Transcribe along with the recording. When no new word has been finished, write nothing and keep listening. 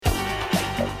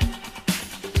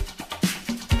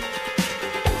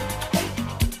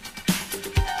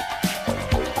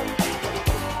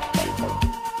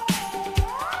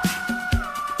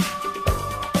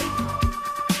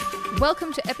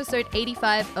welcome to episode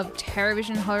 85 of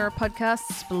TerraVision Horror Podcast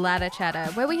Splatter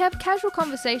Chatter, where we have casual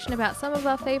conversation about some of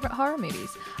our favourite horror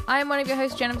movies. I am one of your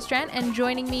hosts, Jennifer Strand, and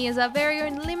joining me is our very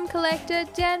own limb collector,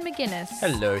 Dan McGuinness.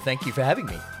 Hello, thank you for having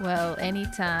me. Well,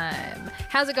 anytime.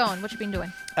 How's it going? What you been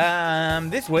doing?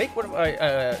 This week, what have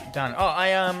I done? Oh,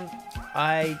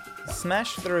 I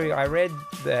smashed through, I read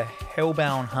The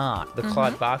Hellbound Heart, the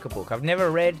Clive Barker book. I've never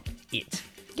read it.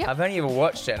 Yep. I've only ever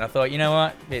watched it, and I thought, you know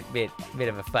what, bit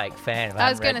of a fake fan. I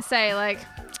was going to say, like,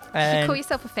 you call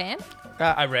yourself a fan?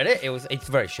 I read it. It's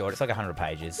very short. It's like 100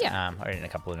 pages. Yeah. I read it in a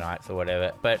couple of nights or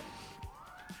whatever. But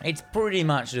it's pretty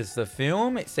much just the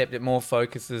film, except it more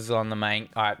focuses on the main.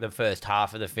 The first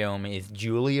half of the film is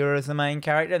Julia as the main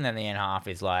character, and then the end half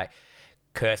is like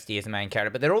Kirsty as the main character.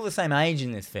 But they're all the same age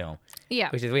in this film. Yeah.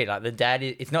 Which is weird. Like the dad,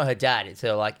 it's not her dad, it's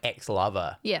her like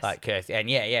ex-lover. Yes. Like Kirsty. And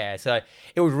yeah. So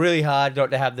it was really hard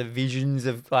not to have the visions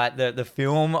of like the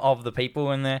film of the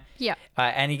people in there. Yeah.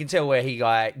 And you can tell where he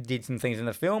like did some things in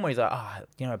the film where he's like,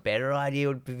 a better idea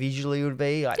would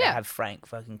be like to have Frank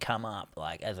fucking come up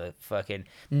like as a fucking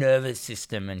nervous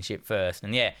system and shit first.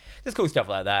 And yeah, just cool stuff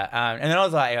like that. And then I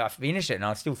was like, I finished it and I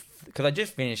was still, because I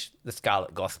just finished the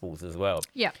Scarlet Gospels as well.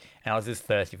 Yeah. And I was just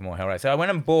thirsty for more Hellraiser. So I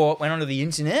went onto the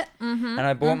internet and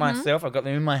I bought myself, I've got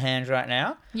them in my hands right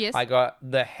now. Yes. I got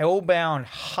the Hellbound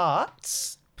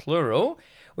Hearts, plural,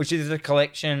 which is a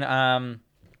collection,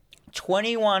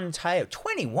 21 tales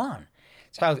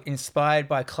inspired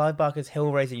by Clive Barker's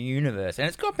Hellraiser universe. And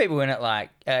it's got people in it like,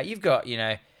 you've got,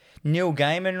 Neil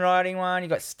Gaiman writing one,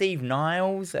 you've got Steve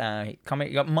Niles, you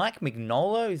got Mike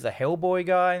Mignola, who's the Hellboy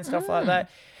guy and stuff like that.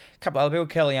 A couple other people,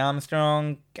 Kelly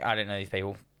Armstrong, I don't know these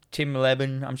people. Tim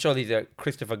Levin, I'm sure these are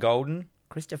Christopher Golden.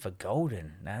 Christopher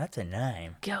Golden, now that's a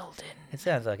name. Golden. It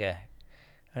sounds like a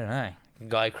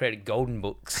guy who created Golden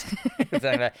Books. So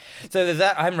there's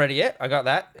that. I haven't read it yet. I got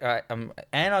that.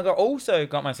 And I also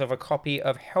got myself a copy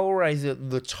of Hellraiser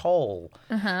The Toll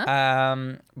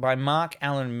by Mark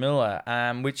Allen Miller,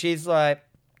 which is like,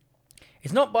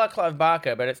 it's not by Clive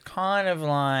Barker, but it's kind of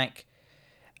like,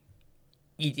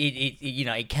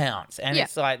 it counts. And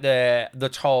it's like the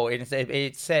Toll.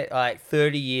 It's set like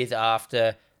 30 years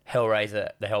after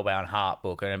Hellraiser, the Hellbound Heart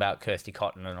book, and about Kirsty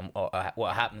Cotton and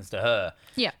what happens to her.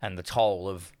 Yeah. And the toll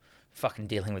of fucking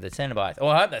dealing with the Cenobites.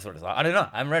 I hope that's what it's like. I don't know.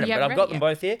 I haven't read them, but I've got them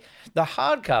both here. The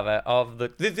hardcover of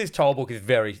this Toll book is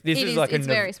very... It's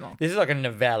very small. This is like a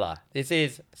novella. This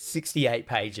is 68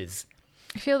 pages.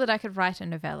 I feel that I could write a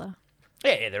novella.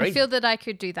 Yeah, they're easy. I feel that I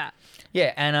could do that.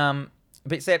 Yeah, and...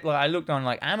 But except, like, I looked on,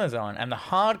 like, Amazon, and the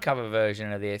hardcover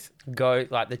version of this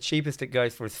the cheapest it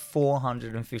goes for is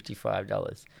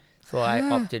 $455. So I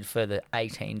opted for the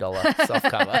 $18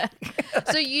 softcover.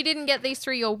 So you didn't get these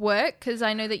through your work? Because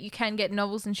I know that you can get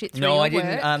novels and shit through your work. No, I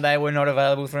didn't. They were not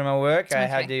available through my work. Okay. I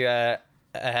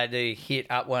had to hit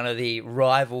up one of the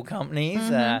rival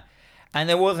companies. And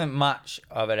there wasn't much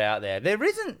of it out there. There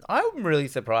isn't. I'm really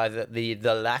surprised at the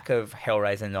lack of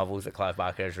Hellraiser novels that Clive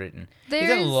Barker has written.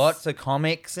 There's lots of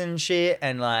comics and shit,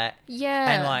 and like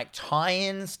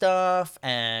tie-in stuff,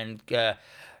 and like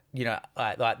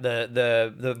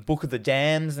the Book of the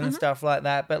Damned and stuff like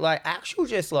that. But like actual,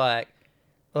 just like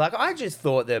I just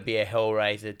thought there'd be a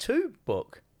Hellraiser 2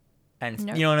 book, and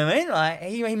you know what I mean? Like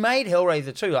he made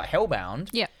Hellraiser 2, like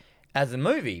Hellbound. Yeah. As a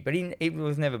movie, but it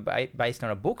was never based on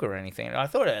a book or anything. I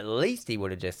thought at least he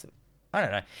would have just... I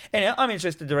don't know. Anyway, I'm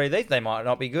interested to read these. They might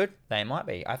not be good. They might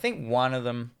be. I think one of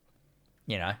them,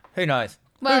 who knows?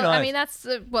 Well, who knows? I mean, that's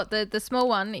the small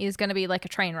one is going to be like a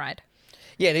train ride.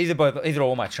 Yeah, these are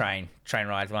all my train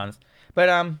rides ones. But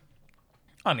I'm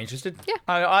interested. Yeah.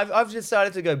 I've just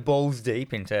started to go balls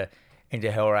deep into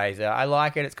Hellraiser. I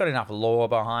like it. It's got enough lore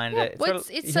behind it.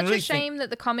 It's such a shame that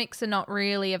the comics are not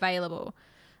really available.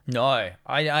 No,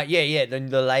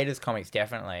 the latest comics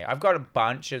definitely. I've got a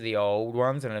bunch of the old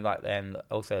ones and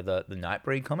also the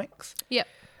Nightbreed comics. Yep.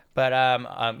 But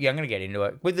I'm gonna get into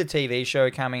it with the TV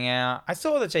show coming out. I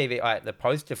saw the the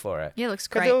poster for it. Yeah, it looks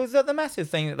great. Because there was the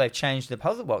massive thing that they've changed the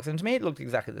puzzle box, and to me it looked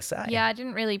exactly the same. Yeah, I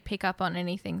didn't really pick up on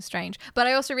anything strange, but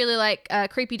I also really like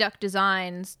Creepy Duck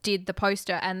Designs did the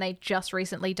poster, and they just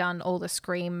recently done all the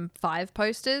Scream 5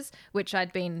 posters, which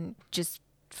I'd been just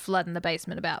flooding the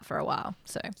basement about for a while.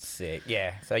 So sick.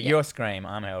 Yeah. So you're Scream,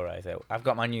 I'm Hellraiser. I've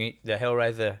got the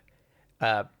Hellraiser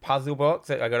puzzle box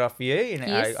that I got off for you, and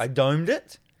yes. I domed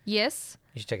it. Yes.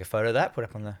 You should take a photo of that, put it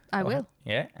up on the... I will.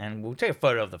 Yeah, and we'll take a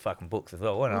photo of the fucking books as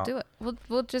well. Why not?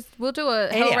 We'll do it. We'll do a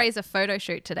Hellraiser photo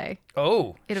shoot today.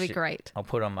 Oh. It'll be great. I'll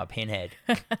put on my pinhead.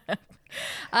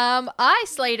 I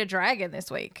slayed a dragon this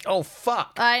week. Oh,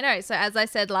 fuck. I know. So as I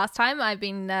said last time, I've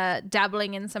been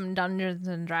dabbling in some Dungeons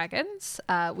and Dragons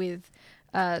with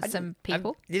some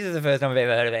people. This is the first time I've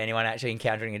ever heard of anyone actually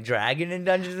encountering a dragon in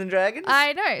Dungeons and Dragons.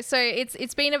 I know. So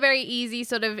it's been a very easy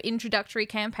sort of introductory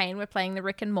campaign. We're playing the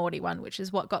Rick and Morty one, which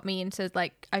is what got me into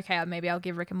like, okay, maybe I'll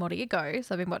give Rick and Morty a go.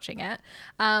 So I've been watching it.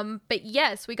 But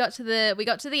yes, we got to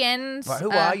the end. Right,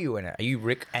 who are you in it? Are you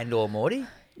Rick and or Morty?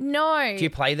 No. Do you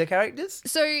play the characters?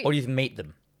 So or do you meet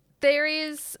them? there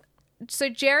is. So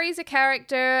Jerry's a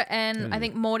character, and I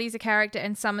think Morty's a character,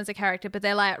 and Summer's a character, but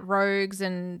they're like rogues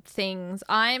and things.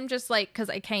 I'm just like, because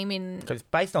I came in. Because it's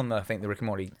based on I think the Rick and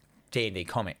Morty D&D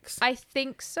comics. I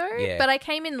think so, Yeah. but I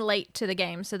came in late to the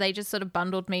game, so they just sort of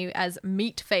bundled me as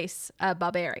Meatface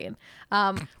Barbarian,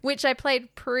 which I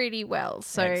played pretty well.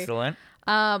 So Excellent.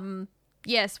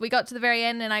 yes, we got to the very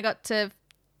end, and I got to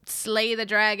slay the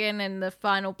dragon and the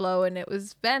final blow, and it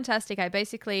was fantastic. I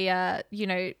basically,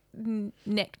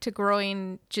 neck to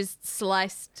groin, just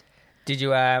sliced. Did you?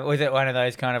 Was it one of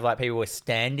those kind of like people were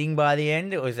standing by the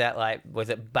end? Or was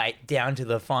it bait down to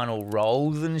the final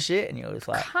rolls and shit? And you was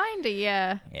like, Kinda,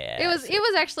 yeah. Yeah, It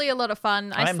was actually a lot of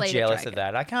fun. I'm slayed a jealous dragon. of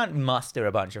that. I can't muster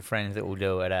a bunch of friends that will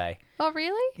do it. Oh,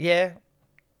 really?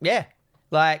 Yeah.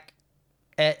 Like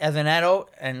as an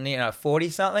adult and 40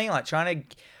 something, like trying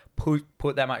to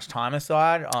put that much time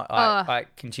aside,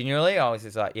 like continually. I was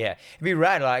just like, yeah, it'd be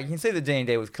rad. Like you can see the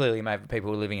D&D was clearly made for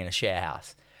people living in a share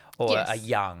house. Or Yes. a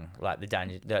young, like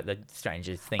the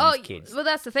Stranger Things kids. Well,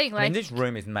 that's the thing. I Like, mean, this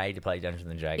room is made to play Dungeons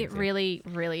and Dragons. it really,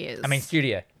 really is. I mean,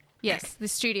 studio. Yes, the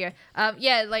studio.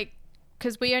 Like,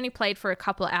 because we only played for a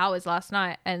couple of hours last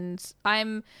night, and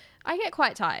I get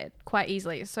quite tired quite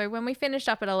easily. So when we finished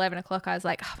up at 11 o'clock, I was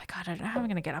like, oh my God, I don't know how I'm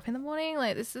going to get up in the morning.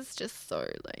 Like, this is just so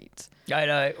late. I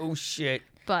know. Oh, shit.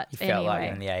 But You felt like anyway.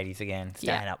 you're in the 80s again,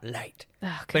 staying up late.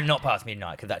 Oh, But not past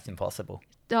midnight, because that's impossible.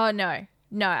 Oh, no.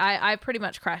 No, I pretty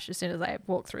much crashed as soon as I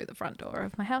walked through the front door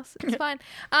of my house. It's fine.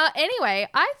 Anyway,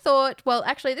 I thought, well,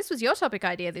 actually, this was your topic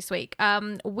idea this week.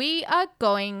 We are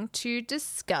going to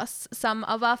discuss some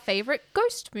of our favorite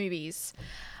ghost movies.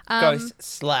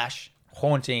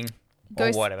 Ghost/haunting or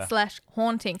Ghost whatever. /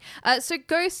 haunting. So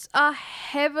ghosts are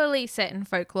heavily set in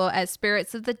folklore as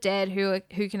spirits of the dead who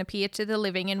can appear to the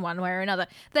living in one way or another.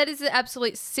 That is the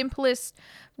absolute simplest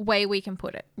way we can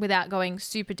put it without going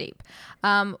super deep.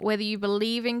 Whether you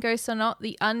believe in ghosts or not,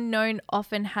 the unknown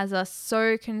often has us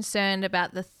so concerned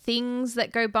about the things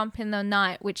that go bump in the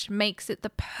night, which makes it the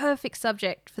perfect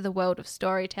subject for the world of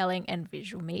storytelling and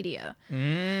visual media.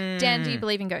 Dan, do you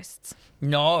believe in ghosts?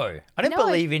 No. I don't No.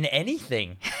 believe in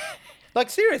anything. Like,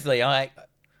 seriously, I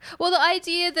Well, the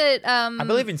idea that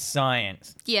believe in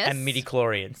science. Yes. And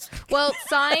midichlorians. well,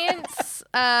 science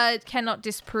cannot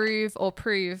disprove or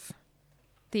prove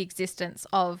the existence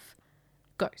of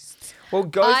ghosts. Well,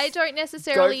 ghosts... I don't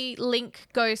necessarily link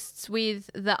ghosts with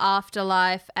the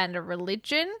afterlife and a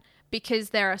religion, because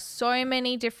there are so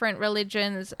many different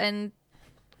religions, and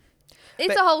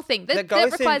it's a whole thing. That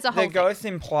requires a whole The thing. ghost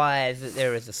implies that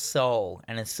there is a soul,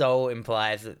 and a soul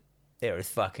implies that there is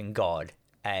fucking God.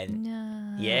 And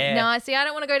yeah. No, see, I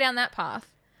don't want to go down that path.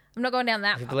 I'm not going down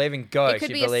that If you path. believe in ghosts, It could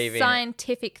you be believe a in...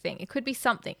 scientific thing. It could be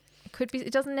something.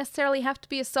 It doesn't necessarily have to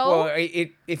be a soul. Well, if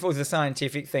it was a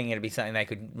scientific thing, it'd be something they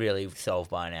could really solve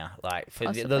by now. Like, for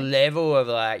the Possibly. level of,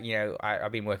 like,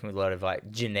 I've been working with a lot of, like,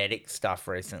 genetic stuff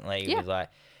recently. Yeah. With, like,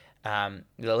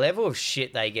 the level of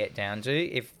shit they get down to,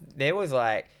 if there was,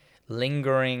 like,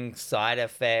 lingering side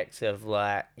effects of,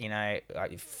 like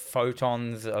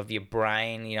photons of your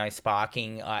brain,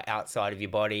 sparking outside of your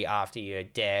body after your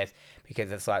death,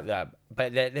 because it's like that.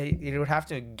 But it would have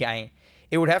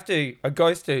to a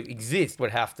ghost to exist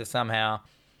would have to somehow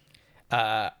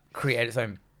create its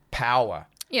own power.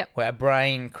 Yep. Where a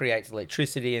brain creates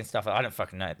electricity and stuff. I don't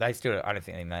fucking know. I don't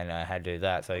think they know how to do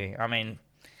that. So, I mean,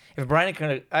 if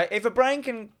a brain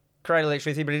can create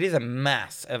electricity, but it is a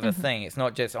mass of a thing. It's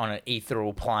not just on an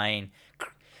ethereal plane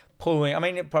pulling. I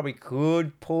mean, it probably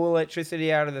could pull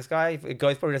electricity out of the sky. A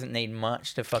ghost probably doesn't need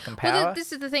much to fucking power. Well,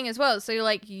 this is the thing as well. So,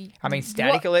 like,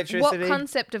 static electricity? What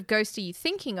concept of ghost are you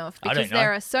thinking of? I don't Because know.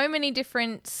 there are so many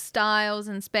different styles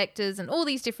and specters and all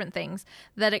these different things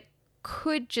that it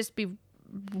could just be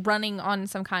running on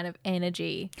some kind of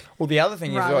energy. Well, the other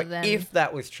thing is, rather like, than- if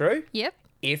that was true, Yep.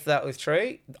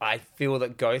 I feel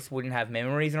that ghosts wouldn't have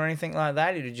memories or anything like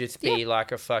that. It'd just be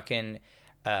like a fucking,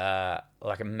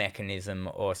 like a mechanism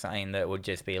or something that would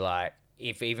just be like,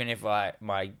 even if like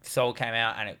my soul came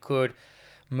out and it could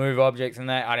move objects and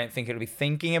that, I don't think it'll be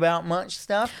thinking about much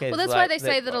stuff. Well, that's why they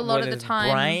say that a lot of the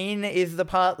time- brain is the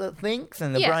part that thinks,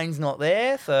 and the Yeah. brain's not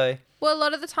there. So Well, a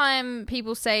lot of the time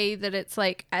people say that it's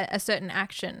like a certain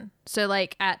action. So,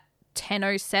 like, at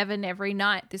 10:07 every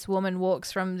night, this woman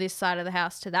walks from this side of the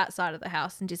house to that side of the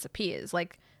house and disappears.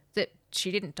 Like, that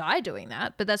she didn't die doing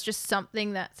that, but that's just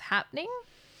something that's happening.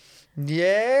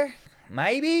 Yeah,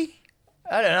 maybe.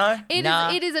 I don't know.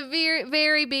 It is a very,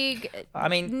 very big, I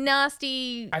mean,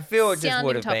 nasty. I feel it just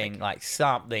would have topic. been like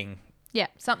something. Yeah,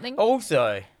 something.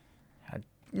 Also,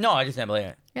 no, I just don't believe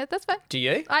it. Yeah, that's fine. Do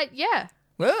you? Yeah.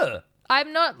 Ugh.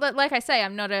 I'm not, like I say,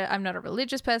 I'm not a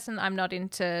religious person. I'm not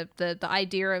into the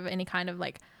idea of any kind of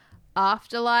like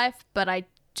afterlife, but I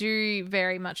do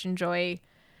very much enjoy.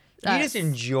 You just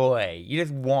enjoy. You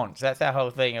just want. That's that whole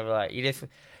thing of like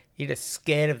you're just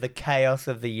scared of the chaos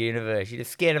of the universe. You're just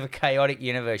scared of a chaotic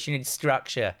universe. You need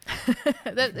structure.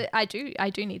 I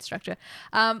do need structure.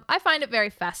 I find it very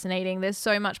fascinating. There's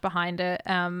so much behind it.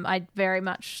 I very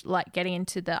much like getting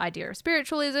into the idea of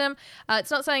spiritualism. It's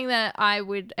not something that I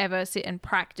would ever sit and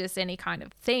practice any kind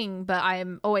of thing, but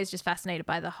I'm always just fascinated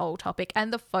by the whole topic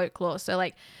and the folklore. So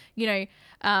like,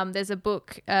 there's a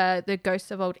book, The Ghosts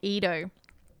of Old Edo,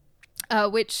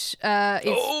 which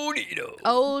is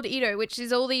Old Edo, which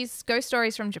is all these ghost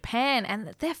stories from Japan,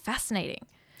 and they're fascinating.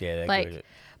 Yeah, they're good.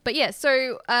 But yeah,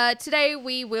 so today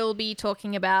we will be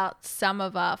talking about some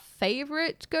of our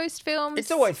favorite ghost films. It's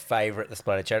always favorite, the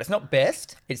Splatter Chat. It's not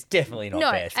best. It's definitely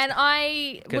not best. And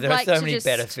I would there like are to so many just...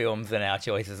 better films than our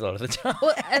choices a lot of the time.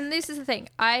 Well, and this is the thing.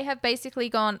 I have basically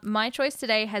gone... My choice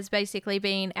today has basically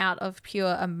been out of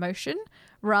pure emotion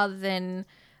rather than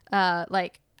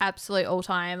like absolute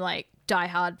all-time like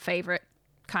die-hard favorite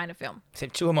kind of film. So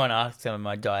 2 of mine are some of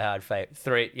my die-hard favorite.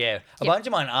 3, yeah. A bunch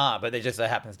of mine are, but there just so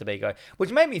happens to be ghost.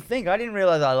 Which made me think, I didn't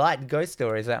realise I liked ghost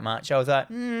stories that much. I was like,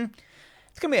 it's going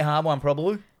to be a hard one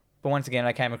probably. But once again,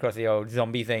 I came across the old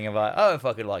zombie thing of like, oh, if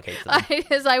I could like heaps of them.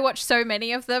 As I watched so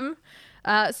many of them.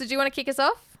 So do you want to kick us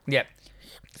off? Yep.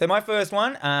 So my first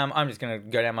one, I'm just going to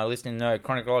go down my list in no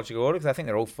chronological order because I think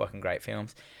they're all fucking great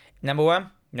films. Number 1,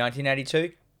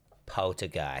 1982,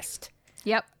 Poltergeist.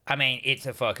 Yep. I mean, it's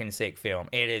a fucking sick film.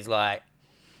 It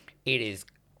is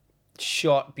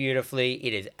shot beautifully.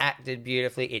 It is acted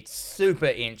beautifully. It's super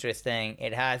interesting.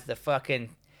 It has the fucking,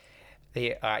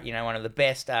 one of the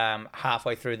best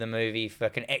halfway through the movie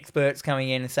fucking experts coming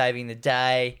in and saving the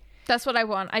day. That's what I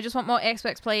want. I just want more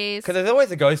experts, please. Because there's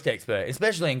always a ghost expert,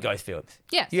 especially in ghost films.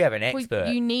 Yes. You have an expert.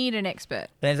 You need an expert.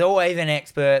 There's always an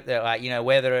expert that,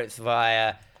 whether it's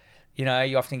via...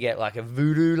 you often get like a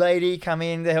voodoo lady come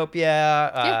in to help you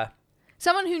out.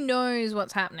 Someone who knows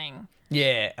what's happening.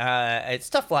 Yeah, it's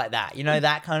stuff like that.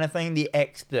 That kind of thing. The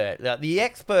expert. The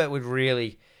expert was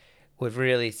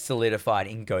really solidified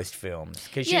in ghost films.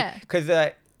 Because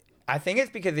I think it's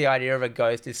because the idea of a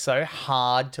ghost is so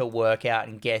hard to work out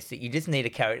and guess that you just need a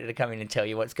character to come in and tell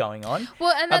you what's going on.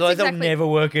 Well, and that's otherwise they'll never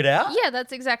work it out. Yeah,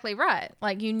 that's exactly right.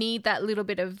 Like you need that little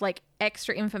bit of like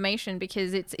extra information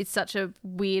because it's such a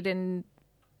weird and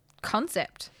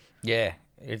concept. Yeah,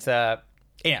 it's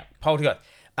Poltergeist.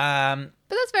 But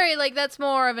that's very that's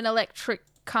more of an electric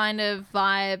kind of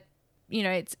vibe.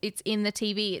 It's in the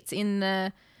TV. It's in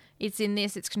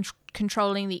this. It's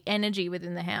controlling the energy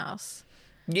within the house.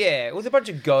 Yeah, it was a bunch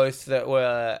of ghosts that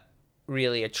were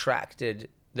really attracted,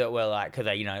 that were because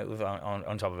they, it was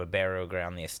on top of a burial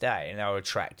ground, the estate, and they were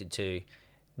attracted to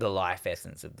the life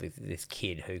essence of this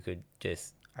kid who could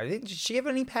just, did she have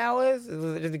any powers?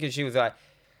 Was it just because she was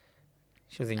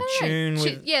in tune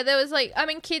with... there was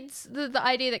kids, the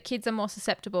idea that kids are more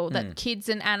susceptible, that kids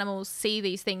and animals see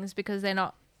these things because they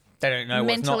don't know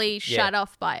mentally shut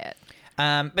off by it.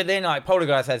 But then,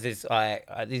 Poltergeist has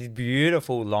this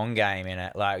beautiful long game in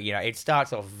it. It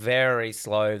starts off very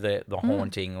slow, the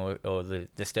haunting or the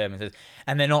disturbances,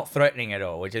 and they're not threatening at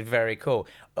all, which is very cool.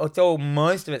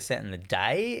 Most of it's set in the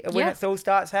day when it all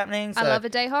starts happening. So, I love a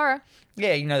day horror.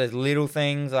 Yeah, there's little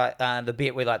things like the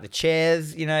bit with the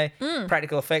chairs,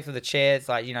 practical effects of the chairs.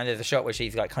 There's a shot where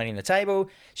she's cleaning the table.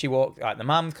 She walks, the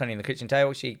mum's cleaning the kitchen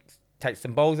table. She takes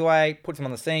some bowls away, puts them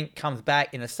on the sink, comes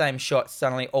back in the same shot.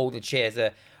 Suddenly, all the chairs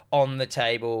are on the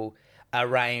table,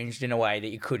 arranged in a way that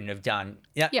you couldn't have done.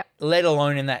 Yeah. Let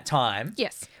alone in that time.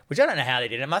 Yes. Which I don't know how they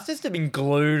did. It must just have been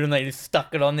glued and they just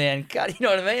stuck it on there and cut. You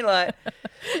know what I mean?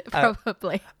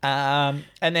 Probably. And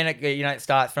then it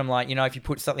starts from if you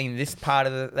put something in this part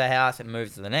of the house, it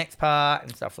moves to the next part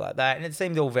and stuff like that. And it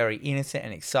seems all very innocent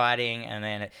and exciting.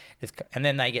 And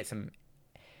then they get some.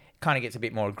 Kind of gets a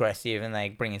bit more aggressive and they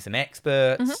bring in some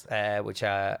experts, which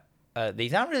are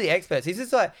these aren't really experts. This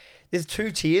is there's 2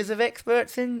 tiers of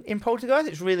experts in Poltergeist.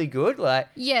 It's really good.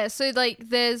 So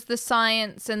there's the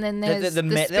science and then there's the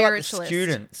they're spiritualist. The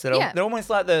students. They're almost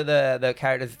like the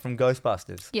characters from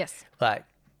Ghostbusters. Yes. I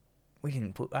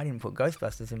didn't put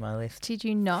Ghostbusters in my list. Did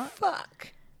you not? Fuck.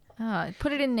 Oh,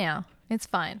 put it in now. It's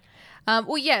fine.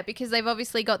 Because they've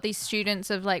obviously got these students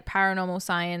of paranormal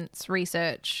science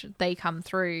research. They come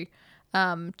through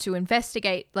to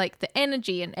investigate like the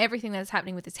energy and everything that's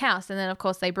happening with his house. And then, of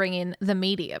course, they bring in the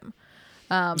medium.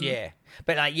 Yeah.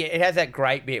 But like, yeah, it has that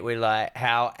great bit with like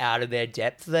how out of their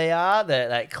depth they are. The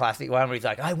like classic one where he's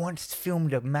like, "I once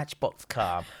filmed a Matchbox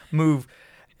car move,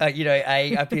 a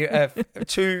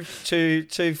 2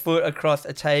 foot across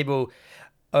a table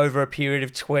over a period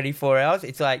of 24 hours.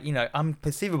 It's like,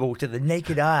 unperceivable to the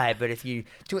naked eye, but if you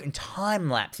do it in time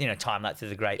lapse, time lapse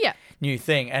is a great new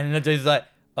thing." And the dude's like,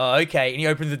 "Oh, okay." And he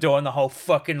opens the door and the whole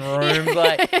fucking room,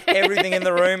 like everything in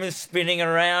the room is spinning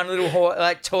around. Little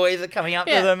like toys are coming up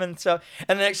to them and stuff.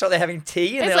 And the next shot they're having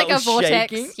tea and it's they're like a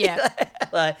vortex. shaking. Yeah.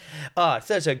 Like,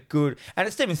 such a good. And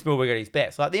it's Steven Spielberg at his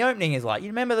best. Like the opening is like, you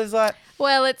remember there's like.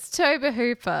 Well, it's Tobe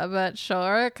Hooper, but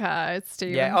sure, okay, it's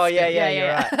Steven. Yeah. Oh yeah. You're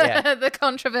right. Yeah. The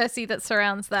controversy that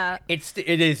surrounds that. It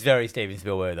is very Steven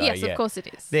Spielberg though. Yes, of course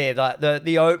it is. There, like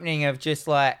the opening of just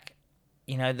like.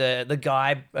 The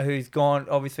guy who's gone,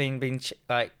 obviously been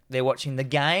like they're watching the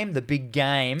game, the big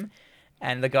game,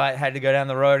 and the guy had to go down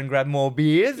the road and grab more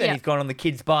beers, and he's gone on the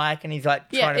kid's bike, and he's like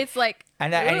trying to, it's like,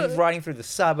 and he's riding through the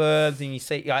suburbs, and you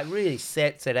see, like, really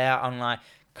sets it out on like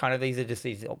kind of these are just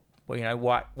these,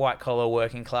 white collar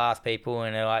working class people,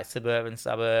 and they're like suburban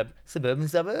suburbs.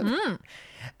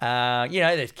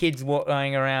 There's kids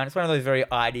going around. It's one of those very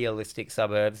idealistic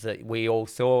suburbs that we all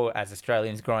saw as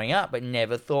Australians growing up, but I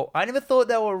never thought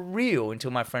they were real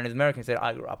until my friend who's American said,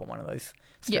 "I grew up on one of those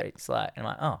streets." Like, and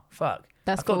I'm like, "Oh, fuck.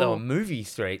 I thought they were movie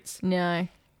streets." No,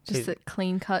 just a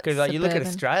clean cut. Because like, you look at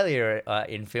Australia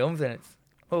in films and it's,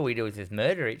 all we do is just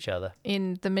murder each other.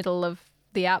 In the middle of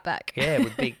the outback. Yeah,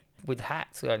 with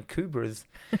hats and Kubras.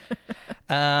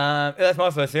 That's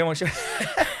my first film.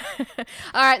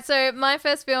 All right, so my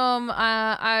first film,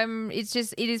 it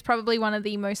is probably one of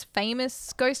the most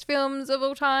famous ghost films of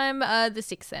all time, The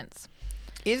Sixth Sense.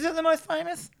 Is it the most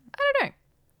famous? I don't know.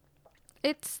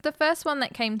 It's the first one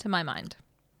that came to my mind.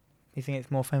 You think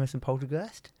it's more famous than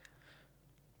Poltergeist?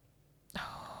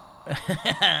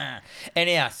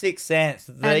 Anyhow, Sixth Sense.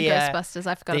 And Ghostbusters.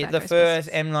 I forgot about the Ghostbusters. First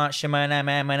M. Night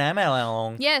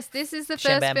Shyamalan. Yes, this is the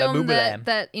first film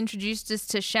that introduced us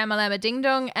to Shamalama Ding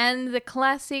Dong and the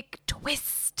classic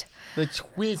twist. The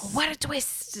twist. What a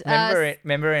twist.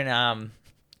 Remember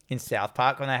in South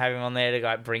Park when they have him on there to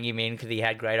like bring him in because he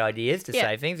had great ideas to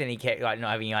say things, and he kept like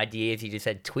not having ideas, he just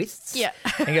had twists. Yeah.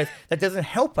 And he goes, "That doesn't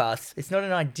help us. It's not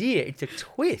an idea, it's a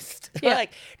twist." Yeah.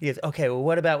 Like he goes, "Okay, well,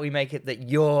 what about we make it that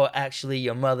you're actually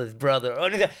your mother's brother?"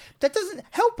 And he goes, "That doesn't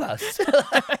help us."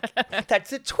 Like,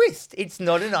 that's a twist. It's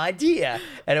not an idea.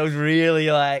 And it was really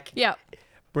like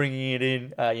bringing it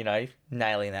in,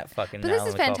 nailing that fucking. But nail this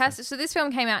is in the fantastic. So this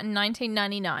film came out in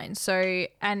 1999. So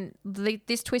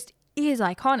this twist is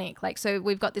iconic. Like, so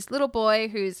we've got this little boy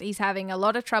he's having a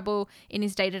lot of trouble in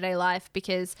his day-to-day life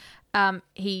because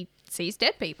he sees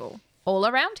dead people all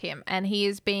around him, and he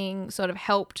is being sort of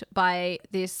helped by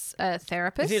this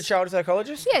therapist. Is he a child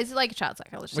psychologist? Yeah, he's like a child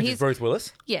psychologist. Which is Bruce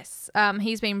Willis? Yes.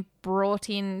 He's been brought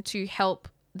in to help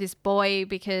this boy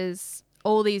because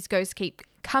all these ghosts keep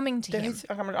coming to him.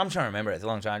 I'm trying to remember. It's a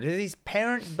long time. Does his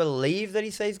parents believe that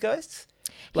he sees ghosts?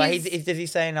 Like, does he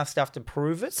say enough stuff to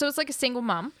prove it? So it's like a single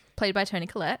mum, played by Toni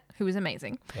Collette, who is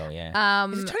amazing. Oh, yeah.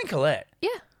 Is it Toni Collette? Yeah.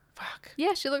 Fuck.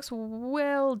 Yeah, she looks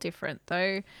well different,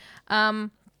 though.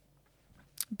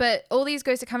 But all these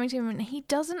ghosts are coming to him, and he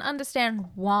doesn't understand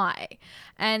why.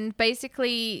 And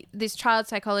basically, this child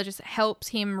psychologist helps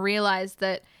him realize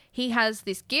that he has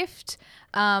this gift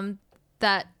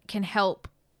that can help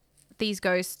these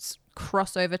ghosts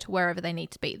cross over to wherever they need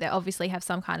to be. They obviously have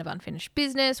some kind of unfinished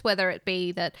business, whether it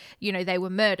be that, they were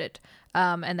murdered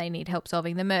and they need help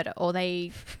solving the murder, or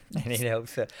they need help.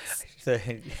 So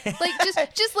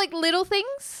like just like little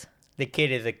things. The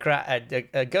kid is a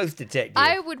ghost detective.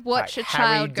 I would watch a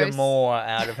child Harry D'Amour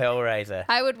out of Hellraiser.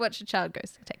 I would watch a child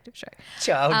ghost detective show.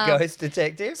 Child ghost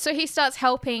detective. So he starts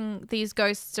helping these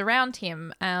ghosts around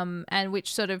him, and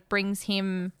which sort of brings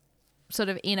him sort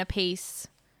of in a peace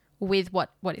with what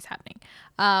is happening.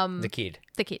 The kid.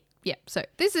 Yeah. So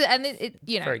this is, and it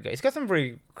very good. It's got some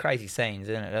pretty crazy scenes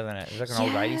in it, doesn't it? It's like an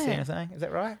old lady scene or something. Is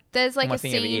that right? There's like a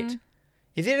scene.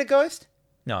 Is it a ghost?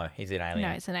 No, he's an alien. No,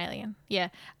 it's an alien. Yeah.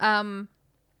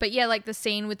 But yeah, like the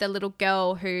scene with the little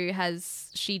girl who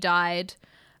she died.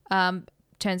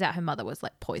 Turns out her mother was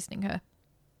like poisoning her.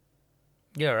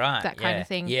 Yeah, right. That kind of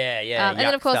thing. Yeah. And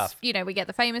then of course, we get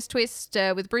the famous twist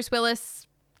with Bruce Willis.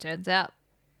 Turns out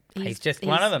he's just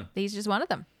one of them. He's just one of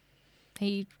them.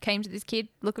 He came to this kid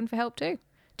looking for help too.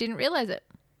 Didn't realize it.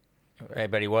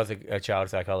 But he was a child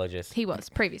psychologist. He was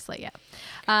previously, yeah.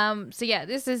 So yeah,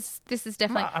 this is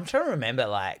definitely. I'm trying to remember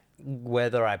like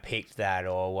whether I picked that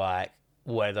or like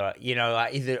whether,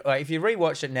 like, is it like if you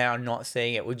rewatch it now and not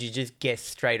seeing it, would you just guess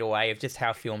straight away of just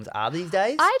how films are these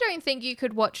days? I don't think you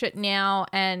could watch it now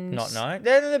and not know.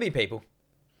 There'll be people.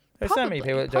 There's so many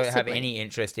people that don't have possibly. any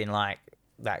interest in like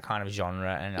that kind of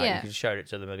genre, and like, you could show it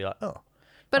to them and be like, oh.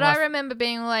 But I remember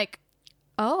being like,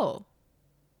 oh,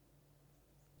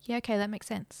 yeah, okay, that makes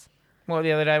sense. Well,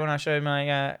 the other day when I showed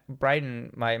my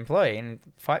Braden, my employee in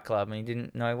Fight Club, and he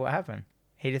didn't know what happened.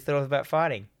 He just thought it was about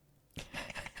fighting.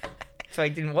 So he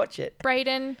didn't watch it.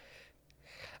 Braden.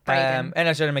 And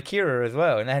I showed him Akira as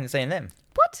well, and they hadn't seen them.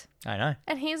 What? I know.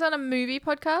 And he's on a movie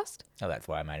podcast? Oh, that's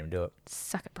why I made him do it.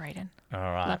 Suck it, Braden. All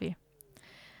right. Love you.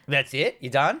 That's it? You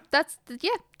done? It's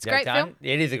a great film.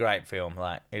 It is a great film.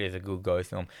 Like, it is a good ghost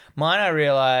film. Mine, I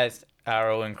realised, are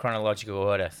all in chronological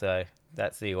order, so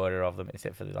that's the order of them,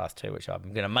 except for the last two, which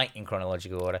I'm going to make in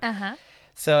chronological order. Uh-huh.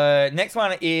 So next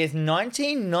one is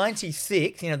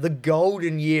 1996, the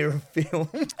golden year of film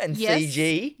and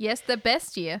CG. Yes, the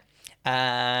best year.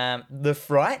 The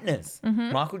Frighteners,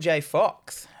 Michael J.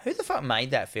 Fox. Who the fuck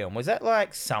made that film? Was that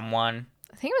like someone?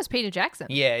 I think it was Peter Jackson.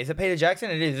 Yeah, is it Peter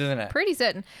Jackson? It is, isn't it? Pretty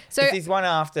certain. So this is one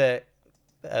after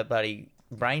bloody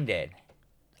Brain Dead.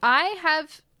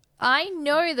 I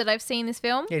know that I've seen this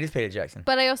film. Yeah, it is Peter Jackson.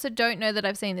 But I also don't know that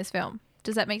I've seen this film.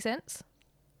 Does that make sense?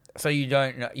 So you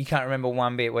don't know, you can't remember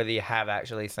one bit whether you have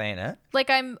actually seen it? Like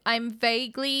I'm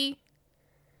vaguely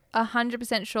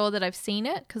 100% sure that I've seen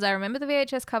it because I remember the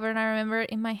VHS cover and I remember it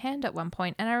in my hand at one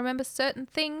point and I remember certain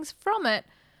things from it.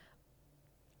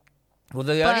 Well,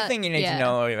 the only thing you need to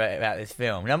know about this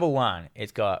film, number one,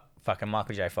 it's got fucking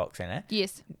Michael J. Fox in it.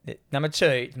 Yes. Number two,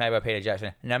 it's made by Peter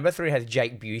Jackson. Number three has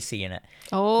Jake Busey in it.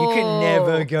 Oh. You can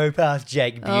never go past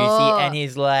Jake Busey and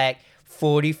his like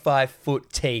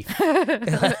 45-foot teeth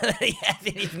that he has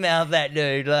in his mouth, that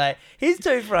dude. Like, his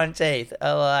two front teeth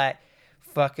are like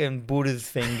fucking Buddha's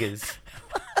fingers.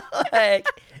 Like,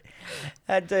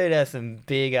 that dude has some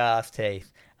big ass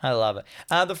teeth. I love it.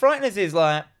 The Frighteners is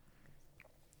like,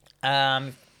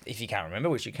 if you can't remember,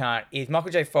 which you can't, is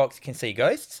Michael J. Fox can see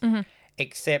ghosts,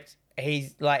 except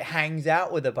he's like hangs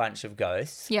out with a bunch of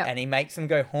ghosts, and he makes them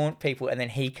go haunt people, and then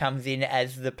he comes in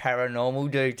as the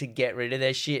paranormal dude to get rid of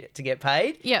their shit to get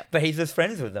paid. Yeah, but he's just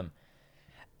friends with them.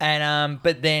 And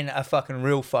but then a fucking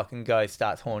real fucking ghost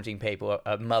starts haunting people,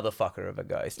 a motherfucker of a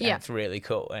ghost, and it's really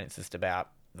cool, and it's just about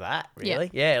that,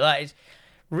 really. Yeah, like it's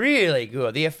really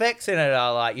good. The effects in it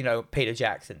are like, Peter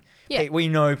Jackson. Yeah. We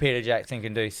know Peter Jackson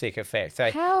can do sick effects.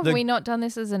 So how have we not done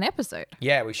this as an episode?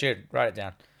 Yeah, we should. Write it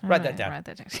down. Write that down. Write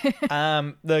that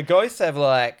down. The ghosts have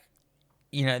like,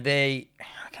 I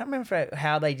can't remember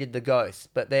how they did the ghosts,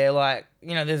 but they're like,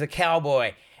 there's a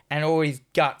cowboy and all his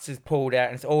guts is pulled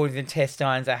out and all his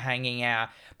intestines are hanging out.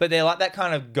 But they're like that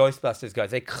kind of Ghostbusters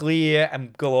ghosts. They're clear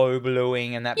and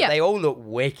glow-glowing and that. But they all look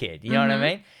wicked. You know what I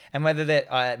mean? And whether that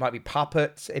it might be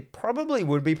puppets, it probably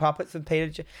would be puppets of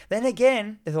Peter. Then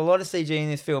again, there's a lot of CG in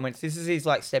this film. This is his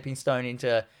like stepping stone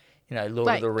into, Lord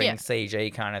of the Rings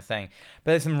CG kind of thing.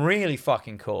 But there's some really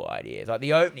fucking cool ideas. Like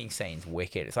the opening scene's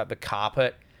wicked. It's like the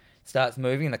carpet starts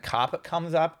moving and the carpet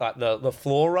comes up. Like the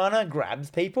floor runner grabs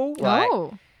people.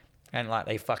 And like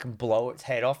they fucking blow its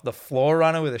head off. The floor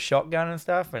runner with a shotgun and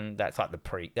stuff. And that's like the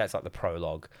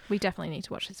prologue. We definitely need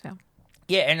to watch this film.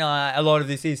 Yeah, and a lot of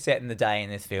this is set in the day in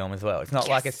this film as well. It's not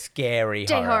like a scary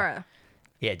day horror.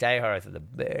 Yeah, day horrors are the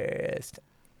best.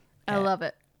 I love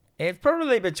it. It's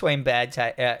probably between Dead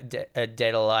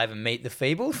Alive and Meet the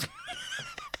Feebles.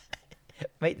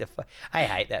 I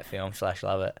hate that film /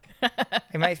 love it.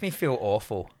 It makes me feel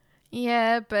awful.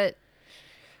 Yeah, but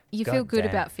you feel good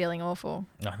about feeling awful.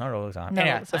 No, not all the time. Not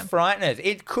anyway, all the time. The Frighteners.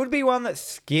 It could be one that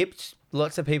skipped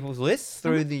lots of people's lists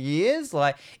through the years.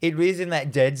 Like, it was in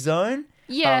that dead zone.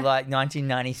 Yeah. Of like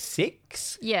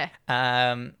 1996. Yeah.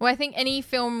 Well, I think any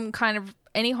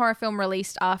horror film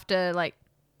released after like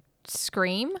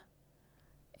Scream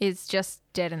is just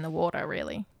dead in the water,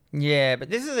 really. Yeah, but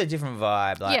this is a different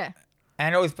vibe. Like,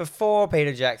 and it was before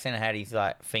Peter Jackson had his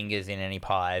like fingers in any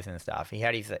pies and stuff. He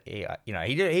had his,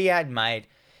 he had made.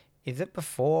 Is it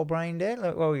before Brain Dead?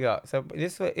 Look what we got. So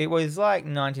it was like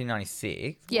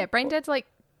 1996. Yeah, Brain Dead's like.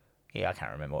 Yeah, I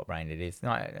can't remember what Brain Dead is.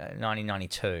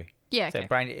 1992. Yeah, okay. So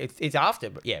Brain Dead, it's after,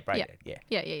 but Brain Dead.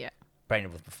 Yeah. Brain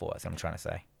Dead was before. That's what I'm trying to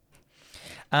say.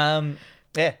 So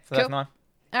that's mine.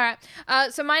 All right.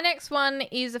 So my next one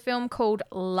is a film called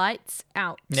Lights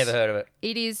Out. Never heard of it.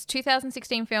 It is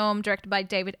 2016 film directed by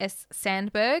David S.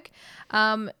 Sandberg.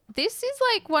 This is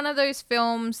like one of those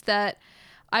films that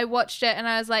I watched it and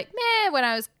I was like, meh, when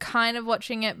I was kind of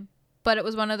watching it, but it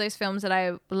was one of those films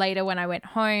that later when I went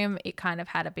home, it kind of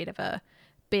had a bit of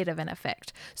an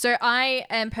effect. So I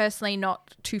am personally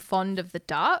not too fond of the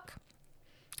dark.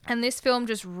 And this film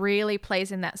just really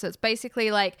plays in that. So it's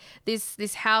basically like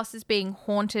this house is being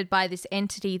haunted by this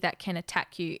entity that can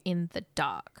attack you in the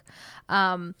dark.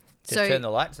 Just turn the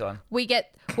lights on. We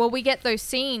get those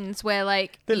scenes where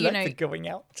like The lights are going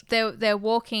out. They're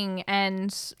walking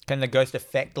and Can the ghost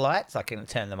affect lights? I can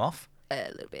turn them off. a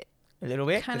little bit. A little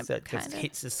bit? Kind of, It just kinda.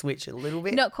 hits the switch a little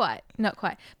bit? Not quite.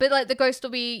 But like the ghost will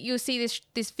be, you'll see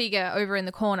this figure over in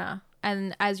the corner,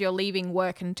 and as you're leaving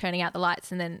work and turning out the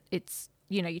lights, and then it's,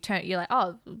 you're like,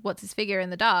 oh, what's this figure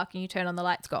in the dark? And you turn on the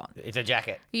lights, gone. It's a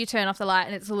jacket. You turn off the light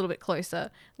and it's a little bit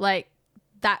closer. Like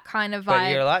that kind of vibe.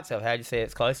 But your lights off, how'd you see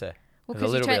it's closer? Well, There's a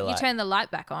because little bit of you light. turn the light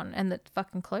back on and it's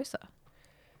fucking closer.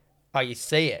 Oh, you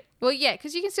see it. Well, yeah,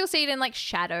 because you can still see it in like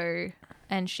shadow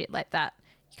and shit like that.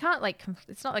 You can't like,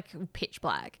 it's not like pitch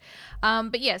black.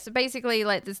 But yeah, so basically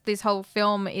like this whole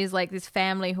film is like this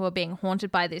family who are being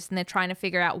haunted by this, and they're trying to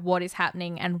figure out what is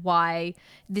happening and why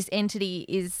this entity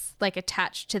is like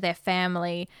attached to their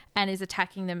family and is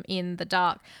attacking them in the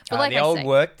dark. But like the old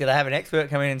work, did they have an expert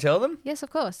come in and tell them? Yes, of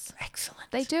course.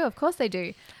 Excellent. They do. Of course they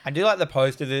do. I do like the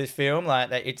poster of this film. Like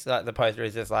it's like the poster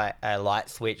is just like a light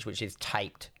switch which is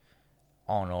taped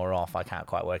on or off. I can't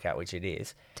quite work out which it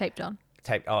is. Taped on.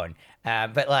 Taped on.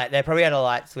 But like they probably had a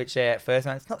light switch there at first,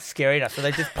 and it's not scary enough, so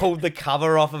they just pulled the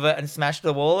cover off of it and smashed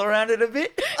the wall around it a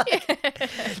bit.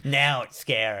 Now it's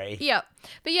scary. Yep.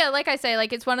 But yeah, like I say,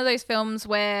 like it's one of those films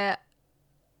where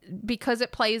because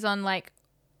it plays on like,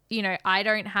 you know, I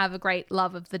don't have a great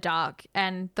love of the dark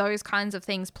and those kinds of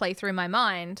things play through my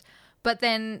mind. But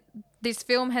then this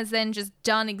film has then just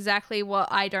done exactly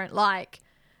what I don't like.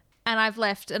 And I've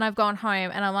left and I've gone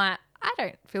home and I'm like, I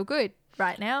don't feel good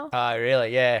right now. Oh,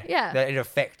 really? Yeah. Yeah. That it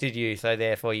affected you, so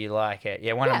therefore you like it.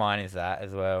 Yeah, one Yeah. of mine is that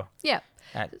as well. Yeah.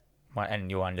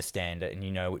 And you understand it and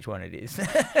you know which one it is.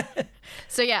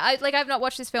 So yeah, I've not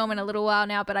watched this film in a little while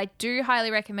now, but I do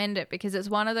highly recommend it because it's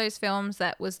one of those films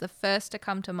that was the first to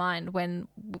come to mind when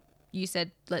you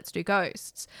said, let's do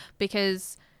ghosts,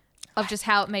 because of just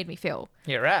how it made me feel.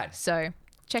 Yeah, rad. So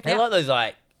check it They're out. like those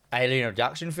like alien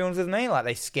abduction films with me. Like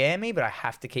they scare me, but I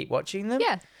have to keep watching them.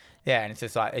 Yeah. Yeah, and it's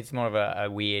just like, it's more of a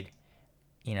weird,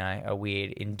 you know, a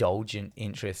weird indulgent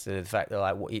interest of the fact that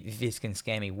like, if this can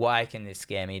scare me, why can this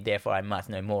scare me? Therefore, I must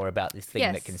know more about this thing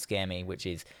Yes. that can scare me, which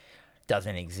is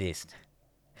doesn't exist.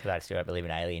 Because I still don't believe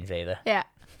in aliens either. Yeah.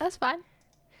 That's fine.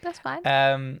 That's fine.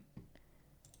 All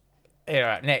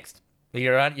right, next. You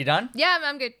done? Yeah,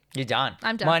 I'm good. You're done.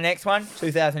 I'm done. My next one,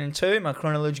 2002, my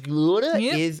chronological order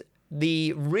Yep. is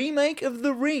the remake of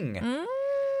The Ring.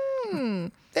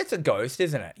 Mm. That's a ghost,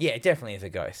 isn't it? Yeah, it definitely is a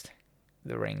ghost.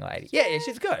 The Ring lady. Yeah,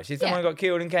 she's a ghost. She's someone who got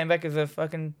killed and came back as a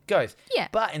fucking ghost. Yeah.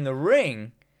 But in The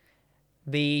Ring,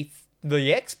 the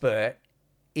expert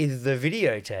is the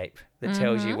videotape that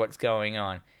tells you what's going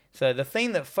on. So the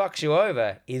thing that fucks you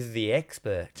over is the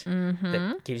expert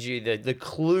that gives you the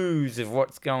clues of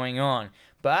what's going on.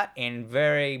 But in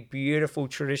very beautiful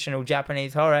traditional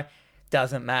Japanese horror,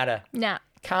 doesn't matter. Nah.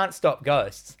 Can't stop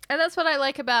ghosts. And that's what I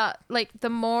like about, like, the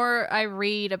more I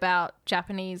read about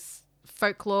Japanese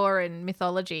folklore and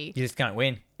mythology, You just can't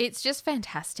win. it's just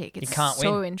fantastic. It's can't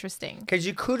so win. interesting. Because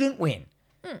you couldn't win.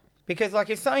 Because like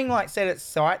if something like set its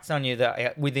sights on you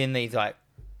that within these like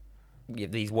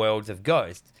these worlds of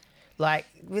ghosts, like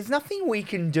there's nothing we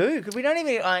can do because we don't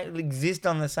even like, exist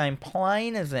on the same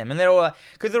plane as them. And they're all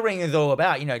because The Ring is all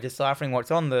about, you know, deciphering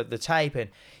what's on the tape and,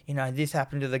 you know, this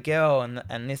happened to the girl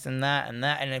and this and that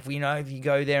and if you know if you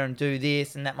go there and do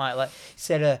this and that might like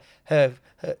set her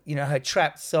you know her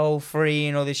trapped soul free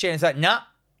and all this shit. And it's like nah.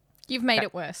 You've made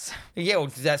it worse. Yeah, well,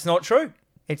 that's not true.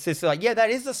 It's just like, yeah, that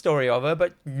is the story of her,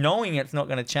 but knowing it's not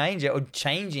going to change it or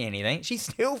change anything, she's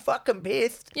still fucking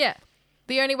pissed. Yeah.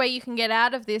 The only way you can get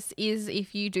out of this is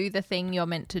if you do the thing you're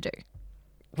meant to do.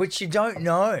 Which you don't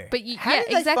know. But you, How yeah,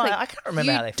 did they exactly. find- I can't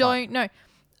remember you how they find. don't know.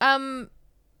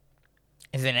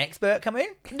 Is an expert come in?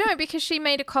 No, because she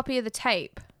made a copy of the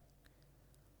tape.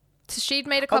 So she'd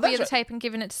made a copy that's of the right. tape and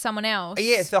given it to someone else.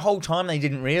 Yeah, it's the whole time they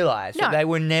didn't realise that No. they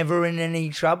were never in any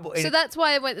trouble. So that's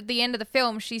why at the end of the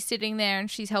film, she's sitting there and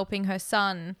she's helping her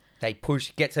son They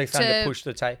gets her son to To- push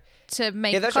the tape. to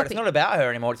make Yeah, a that's right. copy. It's not about her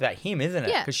anymore. It's about him, isn't it?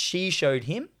 Yeah. Because she showed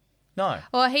him? No.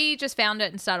 Well, he just found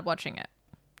it and started watching it,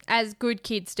 as good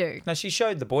kids do. No, she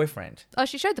showed the boyfriend. Oh,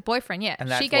 she showed the boyfriend, yeah. And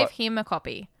that's She gave what- him a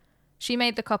copy. She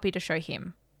made the copy to show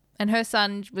him. And her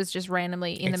son was just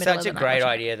randomly in the It's middle of such the a night great watching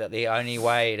it. idea that the only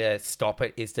way to stop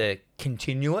it is to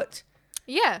continue it.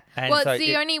 Yeah. And Well, so it's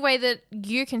the only way that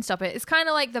you can stop it. It's kind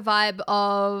of like the vibe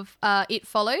of It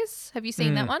Follows. Have you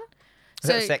seen that one? Is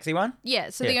that a sexy one? Yeah.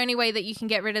 So Yeah. the only way that you can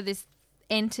get rid of this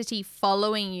entity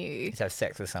following you To have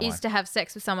sex with someone. is to have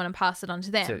sex with someone and pass it on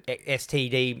to them. So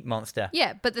STD monster.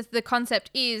 Yeah, but the concept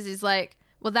is like,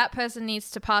 well, that person needs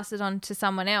to pass it on to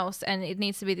someone else, and it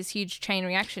needs to be this huge chain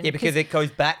reaction. Yeah, because it goes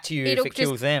back to you if it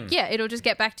kills them. Yeah, it'll just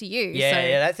get back to you. Yeah, so.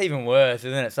 yeah, that's even worse,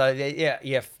 isn't it? So,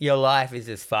 yeah, your life is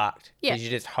just fucked. Yeah. Because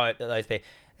you just hope that those people...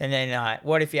 And then,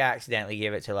 what if you accidentally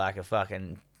give it to, like, a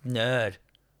fucking nerd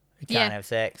who can't have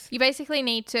sex? You basically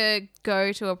need to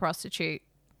go to a prostitute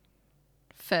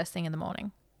first thing in the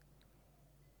morning.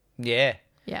 Yeah.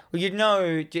 Yeah. Well, you'd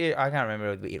know... I can't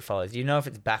remember what it follows. Do you know if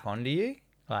it's back onto you?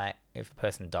 Like, if the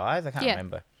person dies? I can't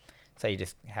remember. So you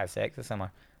just have sex with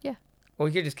someone? Yeah. Or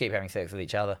you could just keep having sex with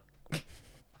each other.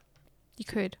 You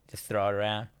could. Just throw it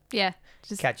around. Yeah.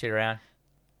 Just Catch it around.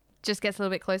 gets a little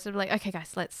bit closer to like, okay,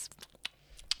 guys, let's,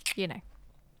 You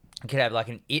could have like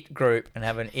an it group and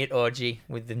have an it orgy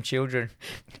with them children.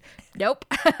 Nope.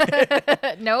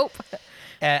 Nope.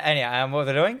 Anyway, what was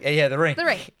I doing? Yeah, The Ring. The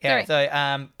Ring. Yeah, The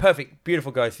Ring. so perfect,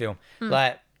 beautiful ghost film.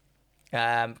 Like,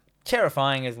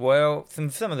 terrifying as well.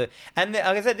 Some of the like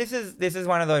I said, this is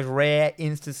one of those rare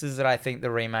instances that I think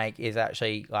the remake is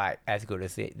actually like as good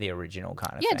as the original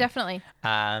kind of thing. Yeah, definitely.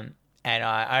 And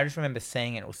I just remember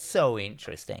seeing it. It was so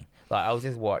interesting. Like I was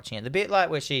just watching it. The bit like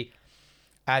where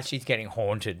as she's getting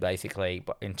haunted, basically,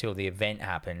 but until the event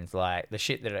happens, like the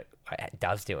shit that it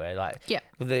does to her, like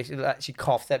she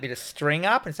coughs that bit of string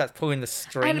up and starts pulling the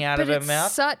string out of her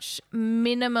mouth. Such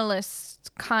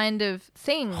minimalist kind of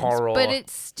things, Horror. but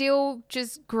it's still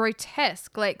just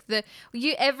grotesque. Like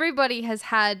everybody has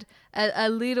had a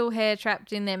little hair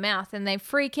trapped in their mouth, and they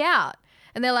freak out,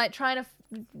 and they're like trying to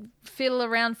fiddle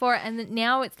around for it, and then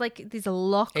now it's like there's a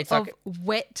lock of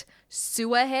wet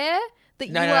sewer hair.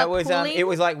 It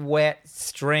was like wet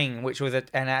string, which was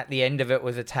and at the end of it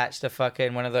was attached to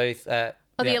fucking one of those. The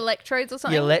electrodes or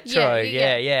something. The electrode,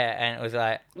 yeah, and it was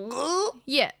like,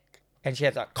 yeah, and she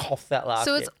had to like cough that last.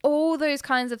 So it's all those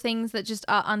kinds of things that just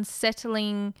are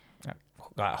unsettling,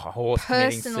 like a horse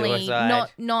personally, committing suicide.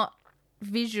 not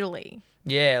visually.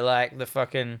 Yeah, like the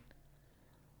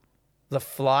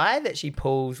fly that she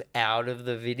pulls out of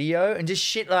the video and just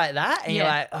shit like that, and you're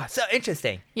like, oh, so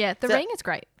interesting. Yeah, The Ring is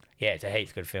great. Yeah, it's a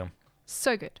heaps good film.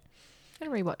 So good. I'm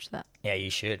going to rewatch that. Yeah,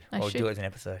 you should. Or do it as an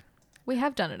episode. We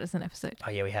have done it as an episode. Oh,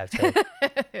 yeah, we have too.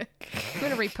 I'm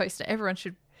going to repost it. Everyone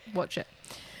should watch it.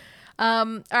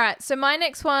 All right, so my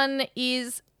next one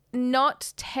is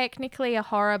not technically a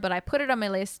horror, but I put it on my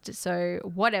list, so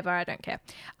whatever, I don't care.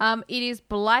 It is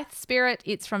Blythe Spirit.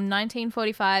 It's from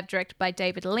 1945, directed by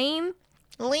David Lean.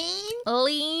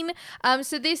 Lean.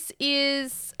 So this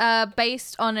is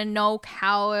based on a Noel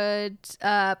Coward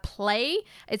play.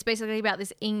 It's basically about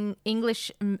this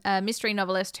English mystery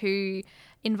novelist who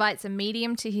invites a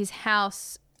medium to his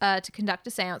house to conduct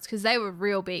a seance, because they were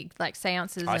real big, like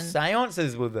seances.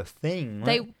 Seances were the thing.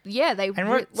 They and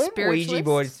were Ouija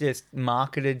boards just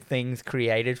marketed things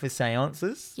created for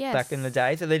seances back in the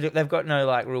day. So they've got no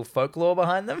like real folklore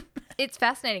behind them. It's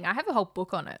fascinating. I have a whole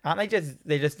book on it. Aren't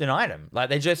they just an item? Like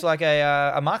they're just like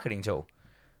a marketing tool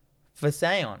for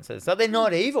seances. So they're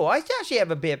not evil. I actually have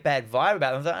a bit bad vibe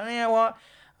about them. I was like, you know what?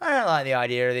 I don't like the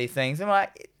idea of these things. I'm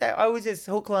like, I was just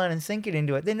hook, line, and sinker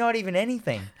into it. They're not even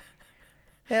anything.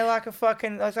 They're like it's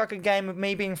like a game of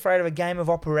me being afraid of a game of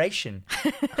Operation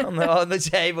on the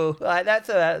table. Like that's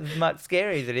as much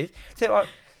scary as it is. So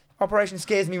Operation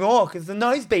scares me more because the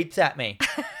nose beeps at me.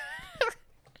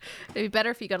 It'd be better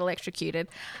if you got electrocuted.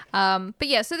 But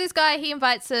yeah, so this guy, he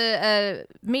invites a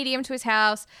medium to his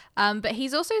house, but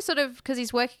he's also sort of, because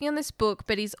he's working on this book,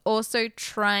 but he's also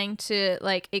trying to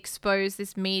like expose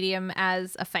this medium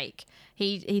as a fake.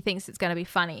 He thinks it's going to be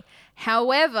funny.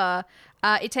 However,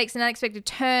 it takes an unexpected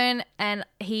turn, and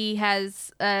he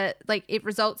has it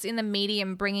results in the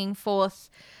medium bringing forth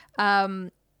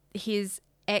his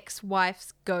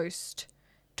ex-wife's ghost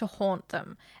to haunt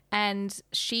them. And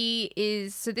this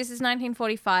is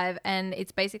 1945, and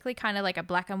it's basically kind of like a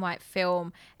black and white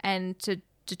film, and to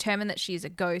determine that she is a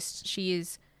ghost, she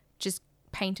is just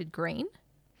painted green.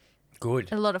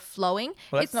 Good. A lot of flowing.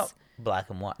 Well, it's not black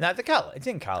and white. No, it's a colour. It's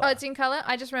in colour. Oh, it's in colour?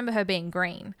 I just remember her being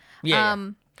green. Yeah.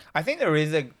 I think there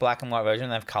is a black and white version.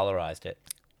 They've colorized it.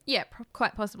 Yeah,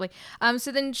 quite possibly.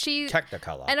 So then she... Check the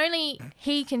colour. And only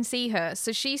he can see her.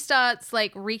 So she starts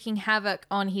like wreaking havoc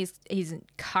on his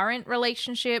current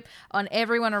relationship, on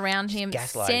everyone around him,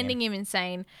 sending him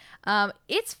insane.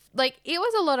 It's like, it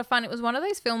was a lot of fun. It was one of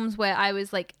those films where I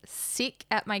was like sick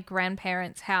at my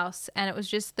grandparents' house, and it was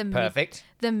just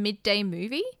the midday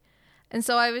movie. And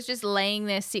so I was just laying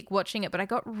there sick watching it, but I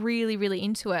got really, really